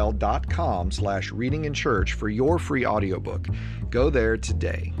audibletrial.com/readinginchurch for your free audiobook. Go there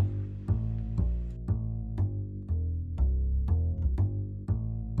today.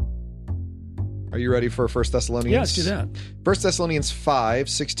 Are you ready for 1 Thessalonians? Yeah, let's do that. 1 Thessalonians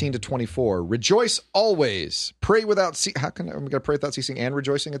 5:16-24. Rejoice always. Pray without ceasing. How can I'm going to pray without ceasing and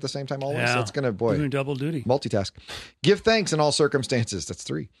rejoicing at the same time always? Yeah. That's going to, Doing double duty. multitask. Give thanks in all circumstances. That's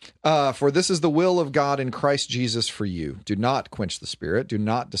 3. For this is the will of God in Christ Jesus for you. Do not quench the spirit. Do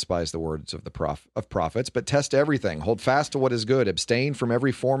not despise the words of the prophets, but test everything. Hold fast to what is good. Abstain from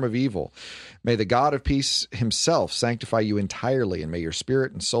every form of evil. May the God of peace himself sanctify you entirely, and may your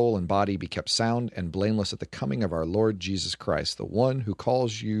spirit and soul and body be kept sound and blameless at the coming of our Lord Jesus Christ. The one who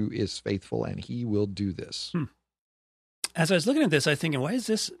calls you is faithful, and he will do this. As I was looking at this, I was thinking, why is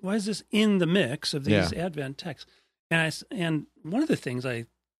this in the mix of these Advent texts? And one of the things I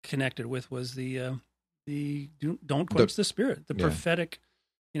connected with was the don't quench the spirit, the prophetic,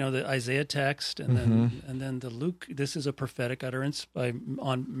 the Isaiah text, and then the Luke. This is a prophetic utterance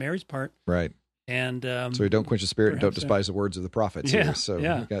on Mary's part, right? And so don't quench the spirit and don't despise the words of the prophets. Yeah, here. So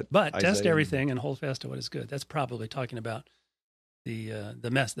but Isaiah test everything and hold fast to what is good. That's probably talking about the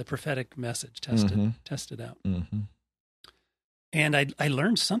prophetic message tested out. Mm-hmm. And I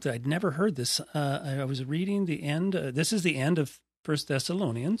learned something. I'd never heard this. I was reading the end. This is the end of 1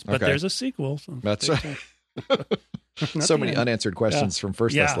 Thessalonians, but there's a sequel. So that's right. So many unanswered questions from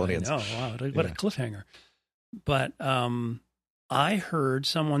 1 Thessalonians. I know. Wow, what a cliffhanger. But I heard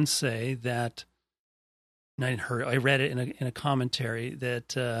someone say that, and I read it in a commentary,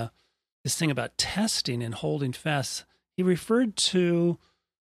 that this thing about testing and holding fast, he referred to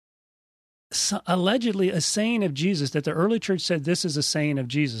allegedly a saying of Jesus, that the early church said this is a saying of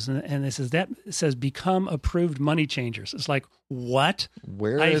Jesus, and it says become approved money changers. It's like, what?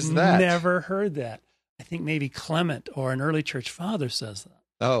 Where is that? I've never heard that. I think maybe Clement or an early church father says that.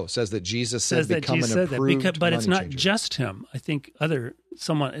 Oh, says that Jesus said become an approved but it's not changer. just him. I think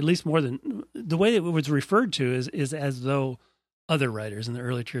someone, at least more than, the way it was referred to is as though other writers in the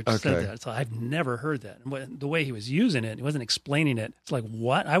early church said that. So I've never heard that. And the way he was using it, he wasn't explaining it. It's like,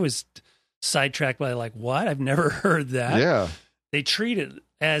 what? I was sidetracked by what? I've never heard that. Yeah. They treat it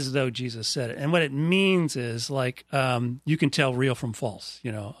as though Jesus said it. And what it means is you can tell real from false.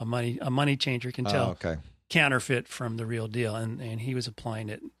 A money changer can tell counterfeit from the real deal. And he was applying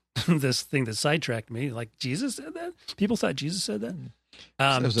it, this thing that sidetracked me, like Jesus said that? People thought Jesus said that?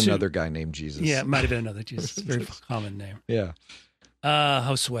 There was another guy named Jesus. Yeah, it might have been another Jesus. Very common name. Yeah.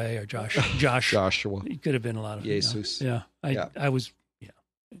 Josue or Joshua. It could have been a lot of Jesus. I was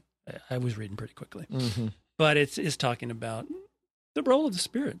reading pretty quickly. Mm-hmm. But it's talking about the role of the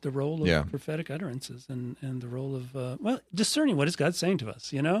Spirit, the role of prophetic utterances, and the role of discerning what is God saying to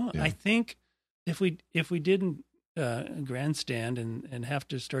us. I think if we didn't grandstand and have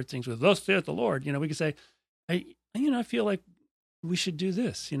to start things with "Thus saith the Lord," we could say, I feel like we should do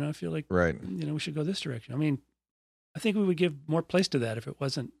this. I feel like we should go this direction. I mean, I think we would give more place to that if it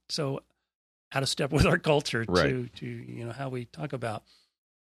wasn't so out of step with our culture to how we talk about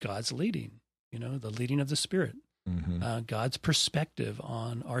God's leading. The leading of the Spirit. Mm-hmm. God's perspective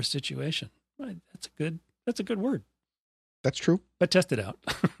on our situation. Right. That's a good word. That's true. But test it out.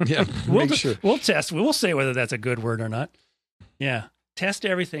 Yeah. Make sure. We'll test. We'll say whether that's a good word or not. Yeah. Test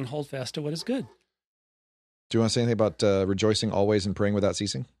everything. Hold fast to what is good. Do you want to say anything about rejoicing always and praying without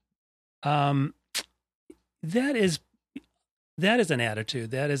ceasing? That is an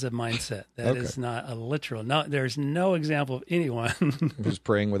attitude. That is a mindset. That is not a literal. No, there's no example of anyone who's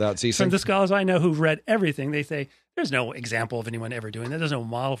praying without ceasing. From the scholars I know who've read everything, they say there's no example of anyone ever doing that. There's no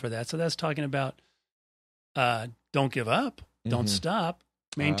model for that. So that's talking about don't give up, don't stop,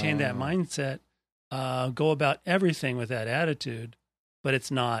 maintain that mindset, go about everything with that attitude. But it's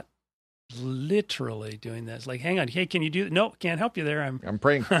not literally doing this. Like, hang on, hey, can you do that? No, can't help you there. I'm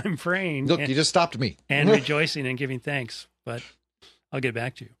praying. I'm praying. Look, you just stopped me. And rejoicing and giving thanks. But I'll get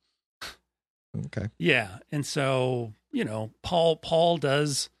back to you. Okay. Yeah. And so, Paul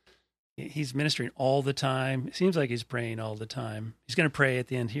does, he's ministering all the time. It seems like he's praying all the time. He's going to pray at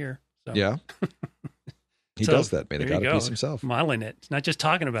the end here. So. Yeah. He So, does that. May the there you God of go. peace himself. Modeling it. He's not just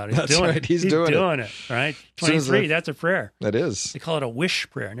talking about it. He's That's doing right. it. He's doing it. Right? soon as 23, that's a prayer. That is. They call it a wish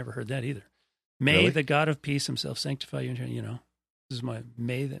prayer. I never heard that either. May Really? the God of peace himself sanctify you. You know, this is my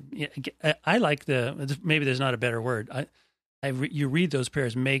may. I like maybe there's not a better word. You read those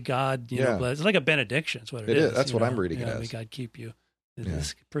prayers. May God, you know, bless. It's like a benediction. It's what it is. That's what know? I'm reading it May as. God keep you.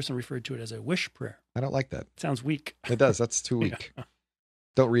 This person referred to it as a wish prayer. I don't like that. Sounds weak. It does. That's too weak.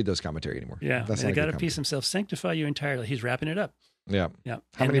 Don't read those commentary anymore. Yeah. That's May not the a God good of peace himself sanctify you entirely. He's wrapping it up. Yeah. Yeah.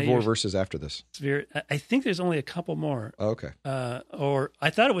 How many more verses after this? I think there's only a couple more. Oh, okay. Or I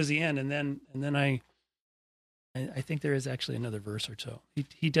thought it was the end, and then I think there is actually another verse or so.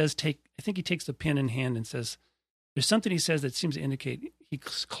 He does take. I think he takes the pen in hand and says, "There's something he says that seems to indicate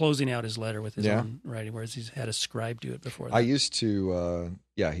he's closing out his letter with his own writing, whereas he's had a scribe do it before that." I used to.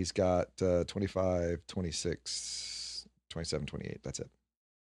 He's got 25, 26, 27, 28. That's it.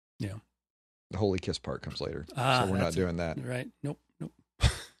 Yeah. The Holy Kiss part comes later, so we're not doing that. Right? Nope.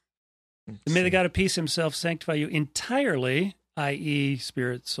 May the God of peace himself sanctify you entirely, i.e.,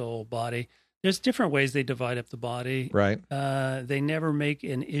 spirit, soul, body. There's different ways they divide up the body. Right. They never make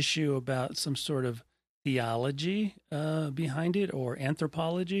an issue about some sort of theology behind it or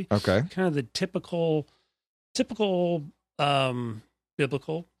anthropology. Okay. Kind of the typical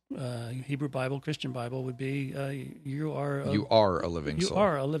biblical Hebrew Bible, Christian Bible would be you are a living soul. You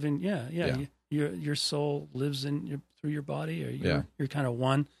are a living, yeah. Your soul lives through your body, or you're kind of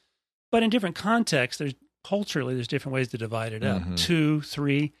one. But in different contexts, culturally there's different ways to divide it up. 2,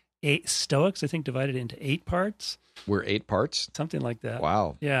 3, 8. Stoics, I think, divided it into 8 parts. We're 8 parts? Something like that.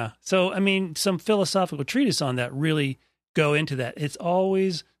 Wow. Yeah. So, I mean, some philosophical treatise on that really go into that. It's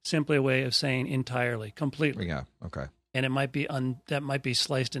always simply a way of saying entirely, completely. Yeah. Okay. And it might be that might be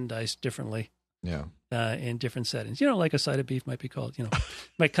sliced and diced differently. Yeah. In different settings. You know, like a side of beef might be called,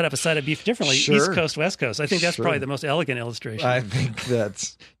 might cut up a side of beef differently. Sure. East Coast, West Coast. I think that's probably the most elegant illustration. I think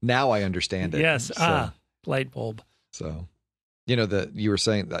now I understand it. Yes. Light bulb. So, you were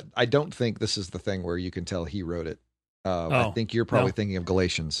saying that I don't think this is the thing where you can tell he wrote it. I think you're probably thinking of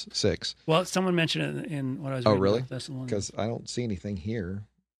Galatians 6. Well, someone mentioned it in what I was reading. Oh, really? Thessalonians. Because I don't see anything here.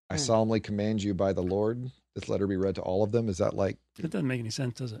 I solemnly command you by the Lord, this letter be read to all of them. Is that like... That doesn't make any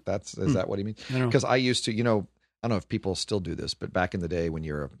sense, does it? Is that what he means? Because I used to, I don't know if people still do this, but back in the day when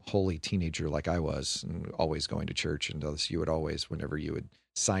you're a holy teenager like I was, and always going to church and this, you would always, whenever you would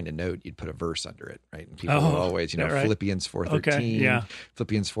sign a note, you'd put a verse under it, right? And people would always, right? Philippians 4:13,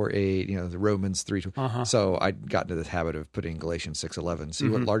 Philippians 4:8, the Romans 3:2. So I got into this habit of putting Galatians 6:11. See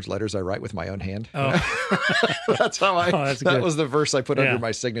what large letters I write with my own hand? Oh. That's how that was the verse I put under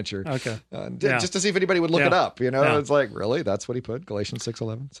my signature. Okay. Just to see if anybody would look it up. It's like, really? That's what he put? Galatians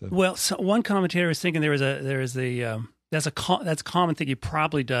 6:11? So. Well, one commentator was thinking that's a common thing he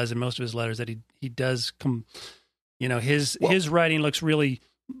probably does in most of his letters, that he does his writing looks really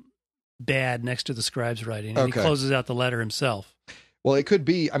bad next to the scribe's writing, and he closes out the letter himself. Well, it could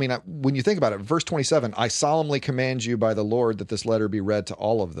be, when you think about it, verse 27, I solemnly command you by the Lord that this letter be read to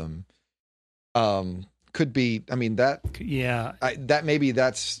all of them. Could be, that. Yeah. I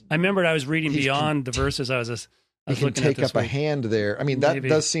remembered I was reading beyond the verses I was looking at. Take up a hand there. That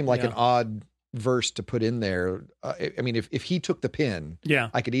does seem like an odd verse to put in there. If he took the pen,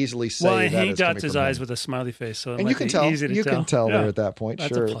 I could easily say. Well, and he dots his eyes with a smiley face, so and you can tell. You can tell there at that point.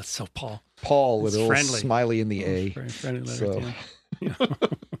 That's sure, so Paul. Paul with a little smiley in the A. Very friendly letter. So.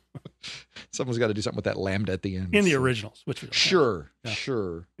 Someone's got to do something with that lambda at the end. In the originals, which we don't have.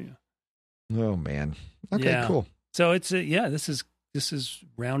 Sure. Yeah. Oh man. Okay. Cool. So it's this is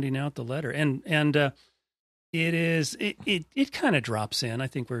rounding out the letter, and it kind of drops in. I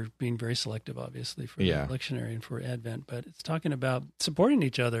think we're being very selective, obviously, for the lectionary and for Advent, but it's talking about supporting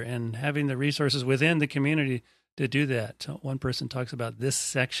each other and having the resources within the community to do that. So one person talks about this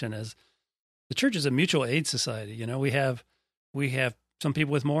section as the church is a mutual aid society. We have some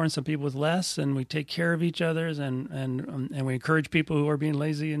people with more and some people with less, and we take care of each other, and we encourage people who are being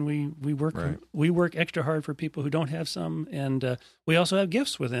lazy, and we work extra hard for people who don't have some, and we also have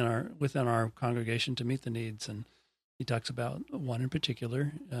gifts within our congregation to meet the needs. And he talks about one in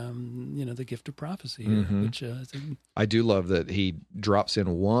particular, the gift of prophecy, which I do love that he drops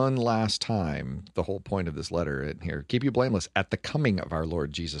in one last time the whole point of this letter in here: keep you blameless at the coming of our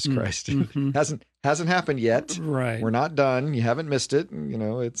Lord Jesus Christ. Hasn't happened yet. Right, we're not done. You haven't missed it.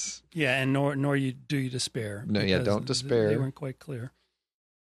 It's and nor you despair. No, don't despair. They weren't quite clear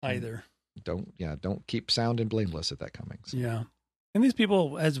either. Don't keep sound and blameless at that coming. So. Yeah. And these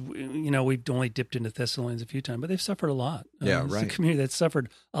people, as we've only dipped into Thessalonians a few times, but they've suffered a lot. It's a community that's suffered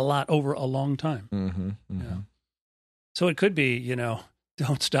a lot over a long time. Mm-hmm. Yeah. So it could be,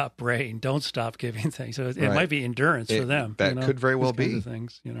 don't stop praying, don't stop giving things. So it Right. might be endurance for them. That could very well these kinds be. of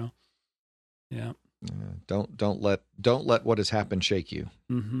things, Yeah. Don't let what has happened shake you.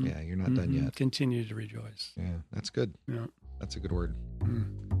 Mm-hmm. Yeah, you're not done yet. Continue to rejoice. Yeah, that's good. Yeah. That's a good word.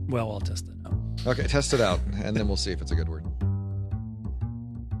 Well, I'll test it out. Okay, test it out, and then we'll see if it's a good word.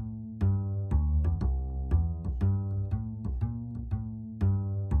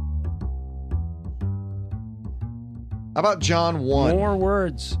 How about John 1? More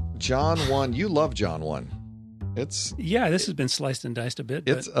words. John 1. You love John 1. Yeah, this has been sliced and diced a bit.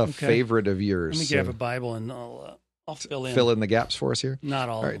 It's but, a favorite of yours. Let me grab a Bible and I'll fill in. Fill in the gaps for us here. Not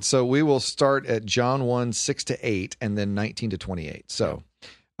all. All right, so we will start at John 1, 6-8, and then 19 to 28. So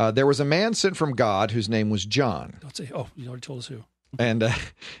there was a man sent from God whose name was John. Don't say, oh, you already told us who. And,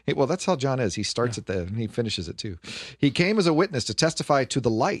 well, that's how John is. He starts at and he finishes it too. He came as a witness to testify to the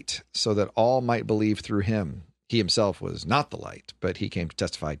light so that all might believe through him. He himself was not the light, but he came to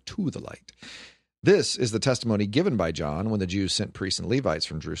testify to the light. This is the testimony given by John when the Jews sent priests and Levites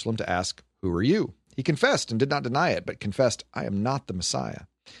from Jerusalem to ask, "Who are you?" He confessed and did not deny it, but confessed, "I am not the Messiah."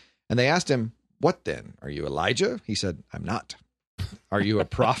 And they asked him, "What then? Are you Elijah?" He said, "I'm not." "Are you a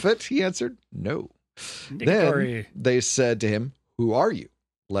prophet?" He answered, "No." Then they said to him, "Who are you?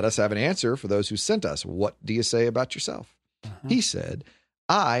 Let us have an answer for those who sent us. What do you say about yourself?" He said,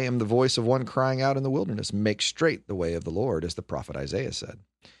 "I am the voice of one crying out in the wilderness, make straight the way of the Lord, as the prophet Isaiah said."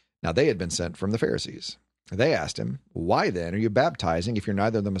 Now they had been sent from the Pharisees. They asked him, "Why then are you baptizing if you're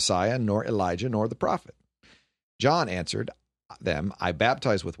neither the Messiah, nor Elijah, nor the prophet?" John answered them, "I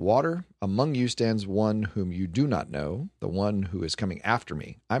baptize with water. Among you stands one whom you do not know, the one who is coming after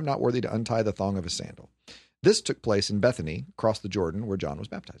me. I'm not worthy to untie the thong of his sandal." This took place in Bethany, across the Jordan, where John was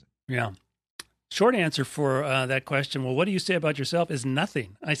baptizing. Yeah. Short answer for that question, well, what do you say about yourself, is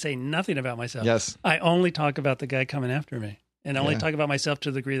nothing. I say nothing about myself. Yes. I only talk about the guy coming after me. And I only Yeah. talk about myself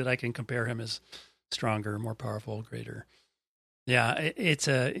to the degree that I can compare him as stronger, more powerful, greater. Yeah, it's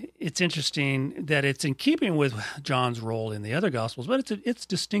interesting that it's in keeping with John's role in the other Gospels, but it's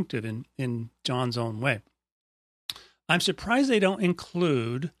distinctive in John's own way. I'm surprised they don't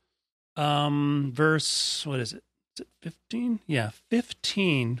include verse, what is it? Is it 15? Yeah,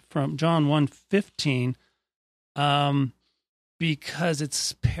 15 from John 1:15, because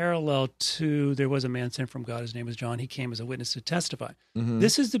it's parallel to, there was a man sent from God, his name was John. He came as a witness to testify. Mm-hmm.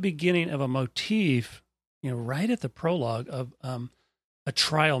 This is the beginning of a motif, right at the prologue of a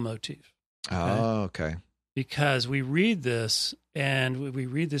trial motif. Oh, okay. Because we read this, and we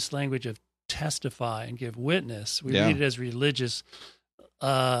read this language of testify and give witness. We read it as religious.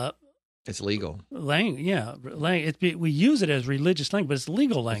 It's legal. We use it as religious language, but it's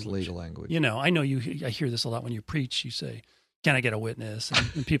legal language. It's legal language. I know I hear this a lot when you preach. You say, "Can I get a witness?"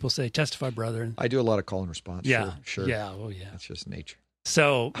 And people say, "Testify, brother." And I do a lot of call and response. yeah, Sure. yeah, oh yeah. That's just nature.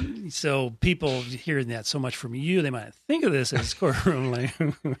 So people hearing that so much from you, they might think of this as courtroom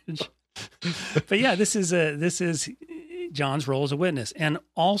language. But yeah, this is John's role as a witness, and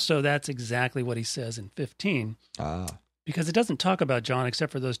also that's exactly what he says in 15. Because it doesn't talk about John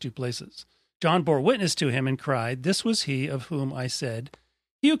except for those two places. John bore witness to him and cried, "This was he of whom I said,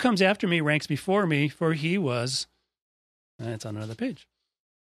 'He who comes after me ranks before me, for he was,'" and it's on another page,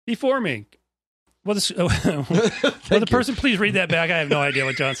 "before me." Well, the person, please read that back. I have no idea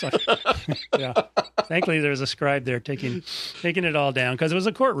what John's talking about. Yeah. Thankfully, there's a scribe there taking it all down, because it was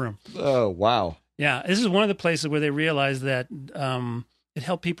a courtroom. Oh, wow. Yeah. This is one of the places where they realized that it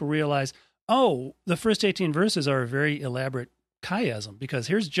helped people realize, the first 18 verses are a very elaborate chiasm, because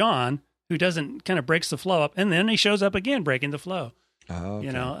here's John, who kind of breaks the flow up, and then he shows up again breaking the flow. Oh, okay.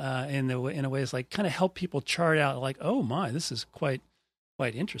 In a way, it's like kind of help people chart out, like, oh my, this is quite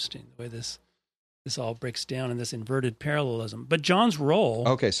interesting, the way this all breaks down in this inverted parallelism. But John's role.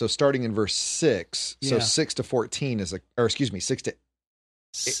 Okay, so starting in verse 6, so 6 to 14 is 6 to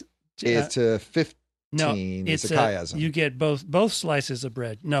 15 is a chiasm. You get both slices of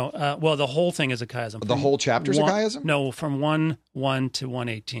bread. No, the whole thing is a chiasm. The whole chapter is a chiasm? No, from 1:1 to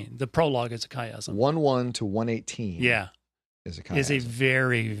 1:18. The prologue is a chiasm. 1:1 to 1:18. Yeah. Is a chiasm. Is a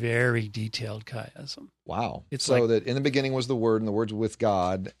very, very detailed chiasm. Wow. It's so that in the beginning was the Word, and the Word was with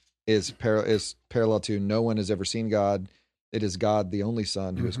God, is parallel to no one has ever seen God. It is God, the only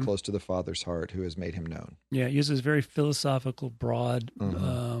Son, who is close to the Father's heart, who has made him known. Yeah, it uses very philosophical, broad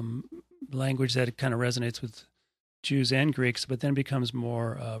language that kind of resonates with Jews and Greeks, but then becomes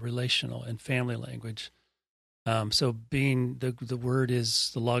more relational and family language. So being the word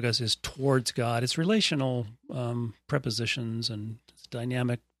is, the logos is towards God. It's relational prepositions, and it's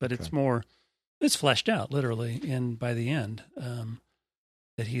dynamic, but it's fleshed out literally by the end.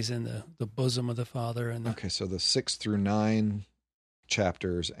 That he's in the bosom of the Father. And so the 6 through 9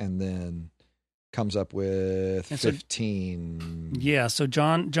 chapters, and then comes up with 15. Yeah, so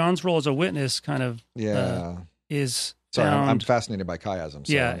John's role as a witness kind of is Sorry, found, I'm fascinated by chiasm.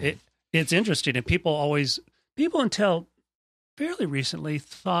 So. Yeah, it's interesting, and people until fairly recently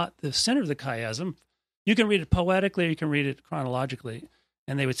thought the center of the chiasm. You can read it poetically, or you can read it chronologically,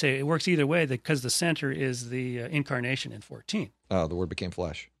 and they would say it works either way because the center is the incarnation in 14. Oh, the Word became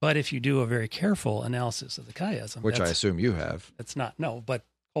flesh. But if you do a very careful analysis of the chiasm, which I assume you have, that's not but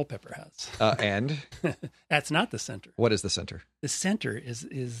Culpeper has. And that's not the center. What is the center? The center is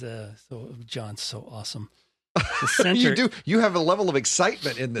so John's so awesome. The center, you have a level of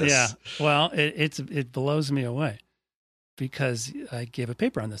excitement in this. Yeah. Well, it blows me away because I gave a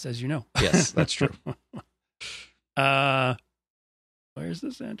paper on this, as you know. Yes, that's true. Where's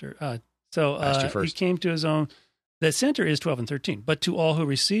the center? So he came to his own. The center is 12 and 13. But to all who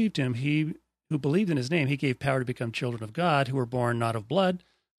received him, who believed in his name, he gave power to become children of God, who were born not of blood,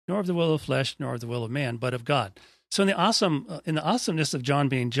 nor of the will of flesh, nor of the will of man, but of God. So in the awesomeness of John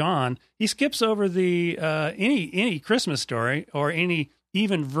being John, he skips over the any Christmas story or any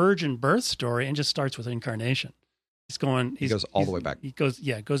even virgin birth story and just starts with incarnation. He goes all the way back. He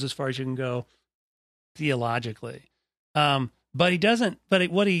goes as far as you can go theologically. But he doesn't. But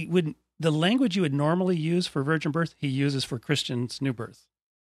the language you would normally use for virgin birth, he uses for Christian's new birth.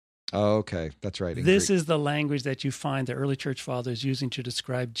 Oh, okay, that's right. This is the language that you find the early church fathers using to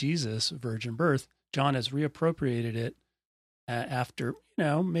describe Jesus' virgin birth. John has reappropriated it after,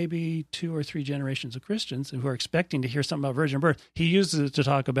 maybe 2 or 3 generations of Christians who are expecting to hear something about virgin birth. He uses it to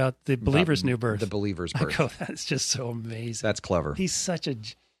talk about the believer's new birth. The believer's birth. That's just so amazing. That's clever. He's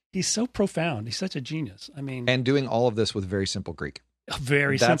so profound. He's such a genius. I mean, and doing all of this with very simple Greek.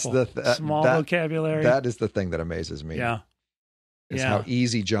 Very simple. Small vocabulary. That is the thing that amazes me. Yeah. Is how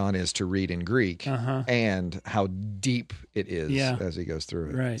easy John is to read in Greek and how deep it is as he goes through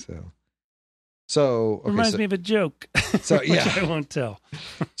it. Right. So okay, reminds me of a joke. So which I won't tell.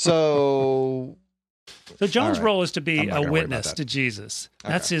 So John's role is to be a witness to Jesus.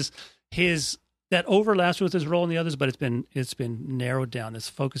 Okay. That's his that overlaps with his role in the others, but it's been narrowed down. It's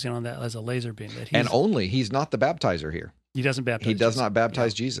focusing on that as a laser beam. He's not the baptizer here. He doesn't baptize. He does not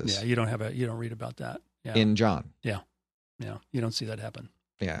baptize Jesus. Yeah, you don't read about that in John. Yeah, you don't see that happen.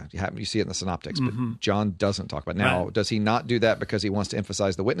 Yeah, you see it in the synoptics, but John doesn't talk about it. Now, does he not do that because he wants to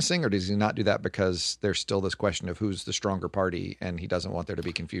emphasize the witnessing, or does he not do that because there's still this question of who's the stronger party, and he doesn't want there to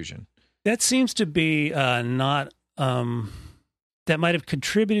be confusion? That seems to be not that might have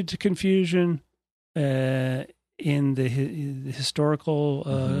contributed to confusion in the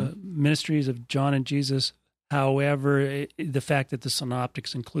historical ministries of John and Jesus. However, the fact that the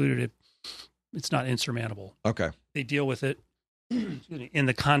synoptics included it, it's not insurmountable. Okay, they deal with it in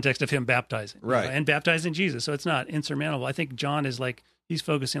the context of him baptizing, right, and baptizing Jesus. So it's not insurmountable. I think John is he's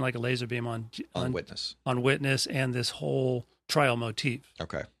focusing like a laser beam on witness, and this whole trial motif.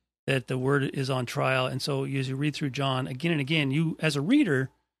 Okay, that the word is on trial, and so as you read through John again and again, you as a reader,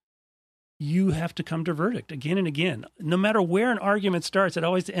 you have to come to verdict again and again. No matter where an argument starts, it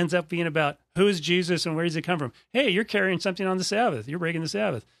always ends up being about who is Jesus and where does it come from. Hey, you're carrying something on the Sabbath. You're breaking the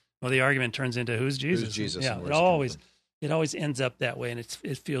Sabbath. Well, the argument turns into who's Jesus. Who's Jesus? Yeah, it always ends up that way, and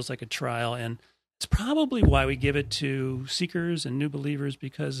it feels like a trial. And it's probably why we give it to seekers and new believers,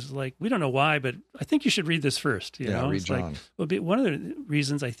 because we don't know why, but I think you should read this first. Read John. One of the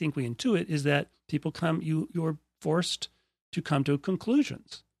reasons I think we intuit is that people you're forced to come to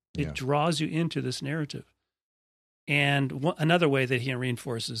conclusions. It draws you into this narrative. And another way that he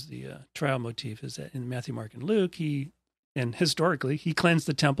reinforces the trial motif is that in Matthew, Mark, and Luke, historically, he cleansed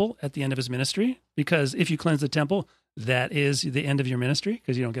the temple at the end of his ministry, because if you cleanse the temple, that is the end of your ministry,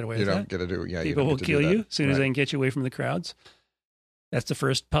 because you don't get away with that. You don't get to do it. People will kill you as soon as they can get you away from the crowds. That's the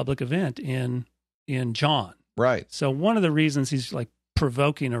first public event in John. Right. So one of the reasons he's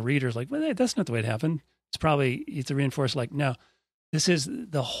provoking a reader is well, that's not the way it happened. It's to reinforce no. This is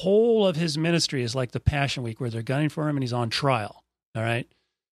the whole of his ministry is like the Passion Week, where they're gunning for him and he's on trial. All right.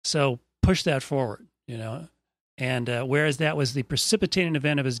 So push that forward, And whereas that was the precipitating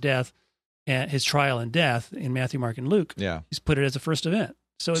event of his death, and his trial and death in Matthew, Mark, and Luke, he's put it as a first event.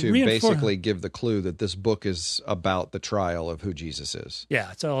 So to basically give the clue that this book is about the trial of who Jesus is.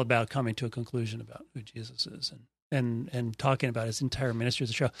 Yeah, it's all about coming to a conclusion about who Jesus is and talking about his entire ministry as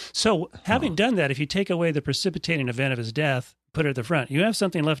a trial. So having done that, if you take away the precipitating event of his death, put it at the front, you have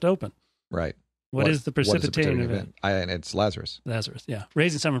something left open. Right. What is the precipitating event? And it's Lazarus. Lazarus, yeah.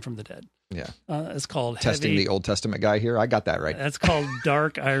 Raising someone from the dead. Yeah. It's called testing the Old Testament guy here. I got that right. That's called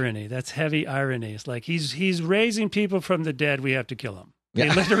dark irony. That's heavy irony. It's like he's raising people from the dead. We have to kill him. They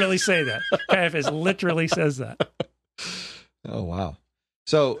literally say that. Caiaphas literally says that. Oh, wow.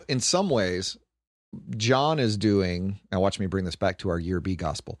 So in some ways, John is doing, now watch me bring this back to our year B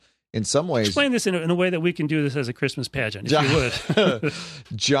gospel. In some ways, Explain this in a way that we can do this as a Christmas pageant, if you would.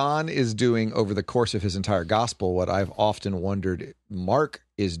 John is doing over the course of his entire gospel what I've often wondered Mark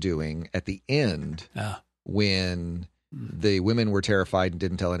is doing at the end when the women were terrified and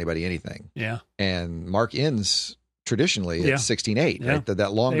didn't tell anybody anything. Yeah. And Mark ends traditionally at 16:8. Yeah. Right?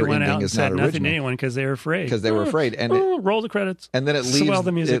 That longer They went ending out is and said not nothing original. to anyone because they were afraid. Because they were afraid. And roll the credits. and then it Swell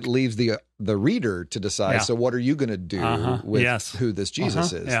the music. leaves the reader to decide, so what are you going to do with who this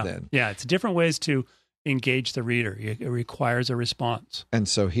Jesus is then? Yeah, it's different ways to engage the reader. It requires a response. And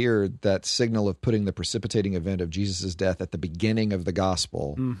so here, that signal of putting the precipitating event of Jesus' death at the beginning of the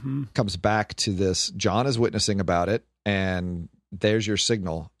gospel comes back to this. John is witnessing about it, and there's your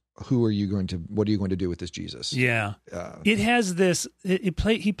signal. What are you going to do with this Jesus? Yeah. It has this, he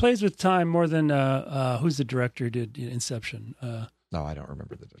plays with time more than, who's the director who did Inception? No, I don't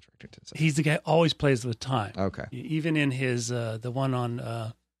remember the director. He's the guy who always plays with time. Okay. Even in his, the one on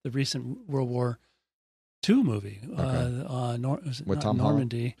the recent World War II movie, With Tom Holland?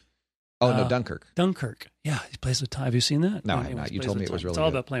 Normandy. Oh, no, Dunkirk. Dunkirk. Yeah, he plays with time. Have you seen that? No, I have not. You told me it was really It's all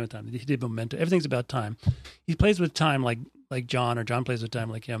good. about playing with time. He did Memento. Everything's about time. He plays with time like John, or John plays with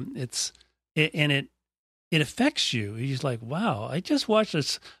time like him. It affects you. He's like, wow, I just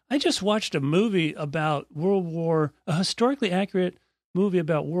watched a movie about a historically accurate movie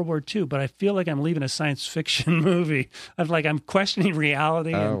about World War II, but I feel like I'm leaving a science fiction movie. I'm questioning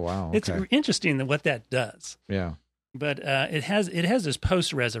reality. Oh, wow. Okay. It's interesting what that does. Yeah. But it has this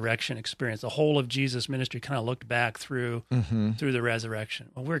post-resurrection experience. The whole of Jesus' ministry kind of looked back through the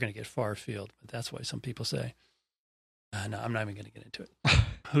resurrection. Well, we're going to get far afield, but that's why some people say, no, I'm not even going to get into it,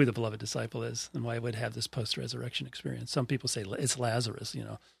 who the beloved disciple is and why it would have this post-resurrection experience. Some people say it's Lazarus.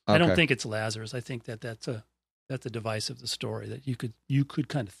 I don't think it's Lazarus. I think that's a device of the story, that you could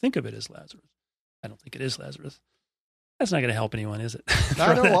kind of think of it as Lazarus. I don't think it is Lazarus. That's not going to help anyone, is it?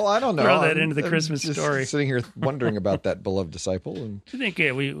 I don't know. Throw that into the Christmas just story. Sitting here wondering about that beloved disciple, and I think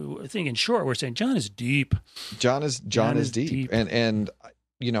I think in short, we're saying John is deep. John is deep. And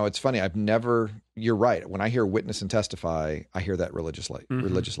it's funny. You're right. When I hear witness and testify, I hear that religious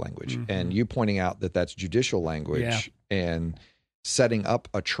language, and you pointing out that that's judicial language and setting up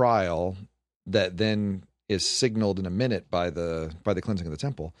a trial that then is signaled in a minute by the cleansing of the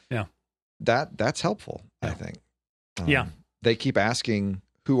temple. Yeah, that's helpful. I think. They keep asking,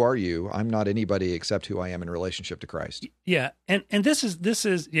 who are you? I'm not anybody except who I am in relationship to Christ. Yeah. And this is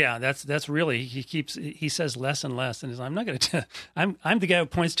that's really, he says less and less, and I'm not going to, I'm the guy who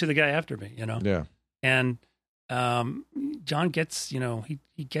points to the guy after me, Yeah. And, John gets,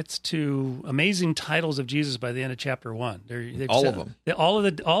 he gets to amazing titles of Jesus by the end of chapter 1. All of them.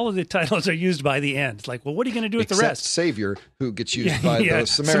 All of the titles are used by the end. It's like, well, what are you going to do with the rest? Savior, who gets used by the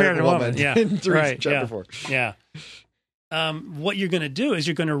Samaritan woman in chapter 4. Yeah. What you're going to do is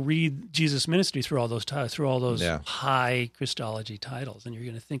you're going to read Jesus' ministry through all those high Christology titles, and you're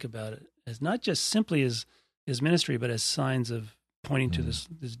going to think about it as not just simply as his ministry, but as signs of pointing to this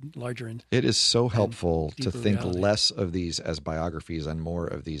larger and it is so helpful to think reality. less of these as biographies and more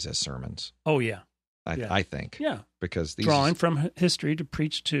of these as sermons. Oh yeah, I think because these drawing from history to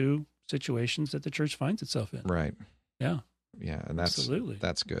preach to situations that the church finds itself in. Right. Yeah. Yeah, and that's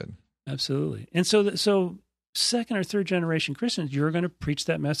good. Absolutely. And so second or third generation Christians, you're going to preach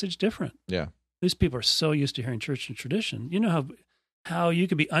that message different. Yeah. These people are so used to hearing church and tradition. You know how you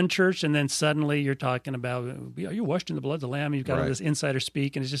could be unchurched and then suddenly you're talking about, are you washed in the blood of the Lamb? You've got all this insider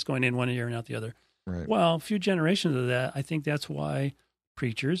speak and it's just going in one ear and out the other. Right. Well, a few generations of that, I think that's why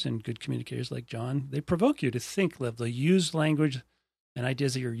preachers and good communicators like John, they provoke you to think, they'll use language and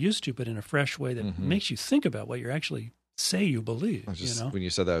ideas that you're used to, but in a fresh way that makes you think about what you're actually say you believe. When you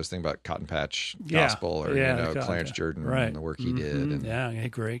said that, I was thinking about Cotton Patch Gospel or Clarence Jordan and the work he did. And, a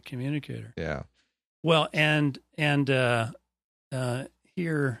great communicator. Yeah. Well, and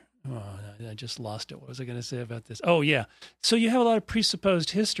here, I just lost it. What was I going to say about this? Oh, yeah. So you have a lot of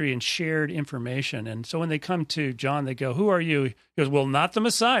presupposed history and shared information. And so when they come to John, they go, who are you? He goes, well, not the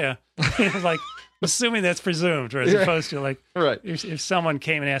Messiah. Like, assuming that's presumed, right? As opposed to like, if someone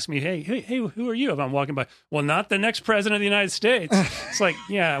came and asked me, hey, who are you? If I'm walking by, well, not the next president of the United States. It's like,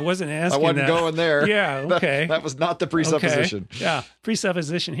 I wasn't asking. I wasn't going there. Yeah, okay. That was not the presupposition. Okay. Yeah,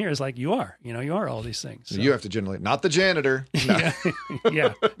 presupposition here is like you are all these things. So. You have to generally, not the janitor. No.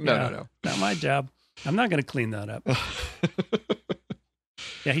 Yeah. No. Not my job. I'm not going to clean that up.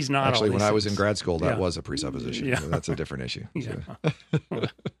 Yeah, he's not. Actually, when I was in grad school, that was a presupposition. Yeah. So that's a different issue. Yeah.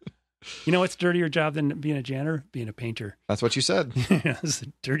 You know what's a dirtier job than being a janitor? Being a painter. That's what you said. It's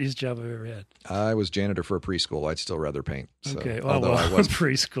the dirtiest job I've ever had. I was janitor for a preschool. I'd still rather paint. So, Okay. although I was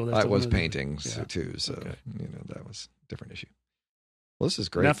preschool. That's I was another- painting yeah. too, so Okay. that was a different issue. Well, this is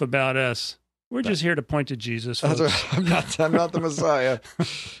great. Enough about us. We're just here to point to Jesus, That's folks, right. I'm not the Messiah.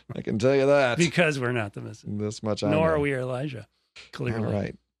 I can tell you that. because we're not the Messiah. This much I Nor know. are we Elijah, clearly, All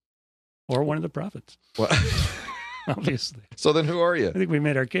right. or one of the prophets. Well, Obviously, so then who are you? I think we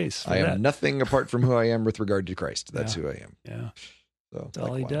made our case. For I am that. nothing apart from who I am with regard to Christ. That's Yeah. who I am. Yeah, So that's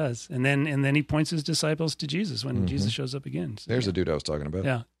all he wow. does. And then he points his disciples to Jesus when Mhm. Jesus shows up again. So, There's yeah. a dude I was talking about.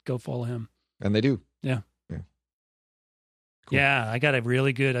 Yeah, go follow him. And they do. Cool. Yeah, I got a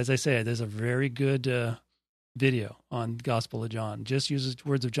really good, as I say, there's a very good video on Gospel of John. Just uses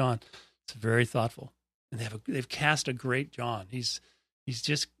words of John. It's very thoughtful, and they've cast a great John. He's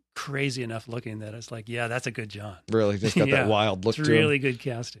just crazy enough looking that it's like, yeah, that's a good John. Really, just got Yeah, that wild look It's to really him. good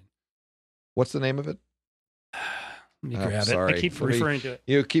casting. What's the name of it? Let me Oh, grab it. sorry. I keep Let me- referring to it.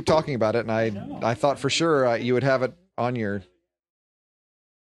 You keep talking about it, and know. I thought for sure you would have it on your.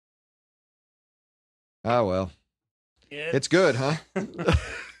 Oh well, it's good, huh?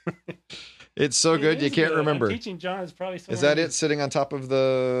 It's so It good you is can't good. remember. I'm teaching John is probably somewhere Is that in- it sitting on top of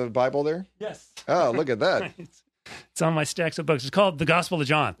the Bible there? Yes. Oh, look at that. It's on my stacks of books. It's called The Gospel of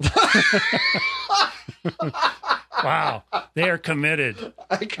John. Wow. They are committed.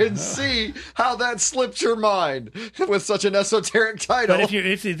 I can see how that slipped your mind with such an esoteric title. But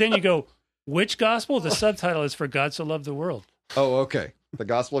if then you go, which gospel? The subtitle is For God So Loved the World. Oh, okay. The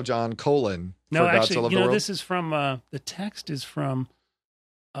Gospel of John, colon, No, for God so actually, loved you the know, world. this is from, the text is from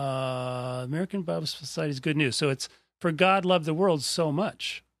American Bible Society's Good News. So it's For God Loved the World So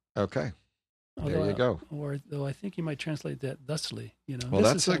Much. Okay. There Although, you go. Or though I think you might translate that thusly. You know, Well,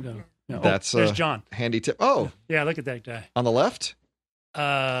 this that's is a- how I go. No, that's there's a- John. Handy tip. Oh, Yeah, look at that guy. on the left?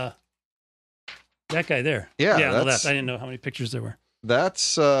 That guy there. Yeah, on the that's- left. I didn't know how many pictures there were.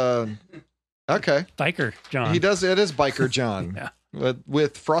 That's okay. Biker John. He does. It is Biker John. Yeah.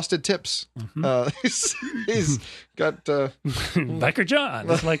 With frosted tips. Mhm. He's got Biker John.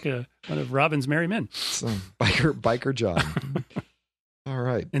 It's like one of Robin's merry men. some Biker John. All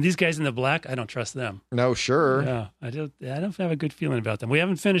right. And these guys in the black, I don't trust them. No, sure. Yeah, I don't have a good feeling about them. We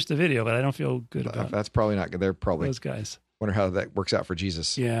haven't finished the video, but I don't feel good about That's probably not good. They're probably those guys. wonder how that works out for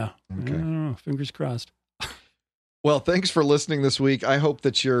Jesus. Yeah. Okay. I don't know. Fingers crossed. Well, thanks for listening this week. I hope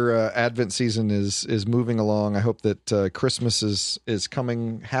that your Advent season is moving along. I hope that Christmas is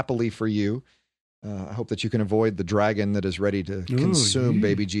coming happily for you. I hope that you can avoid the dragon that is ready to consume yeah.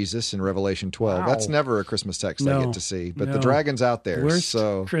 baby Jesus in Revelation 12. Wow. That's never a Christmas text I No, get to see, but the no. dragon's out there. Worst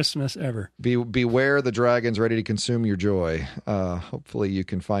So Christmas ever. beware the dragon's ready to consume your joy. Hopefully you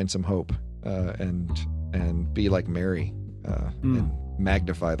can find some hope and be like Mary and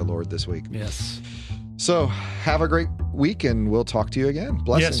magnify the Lord this week. Yes. So have a great week, and we'll talk to you again.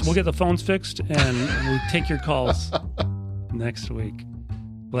 Blessings. Yes, we'll get the phones fixed and we'll take your calls next week.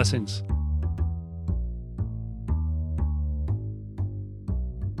 Blessings.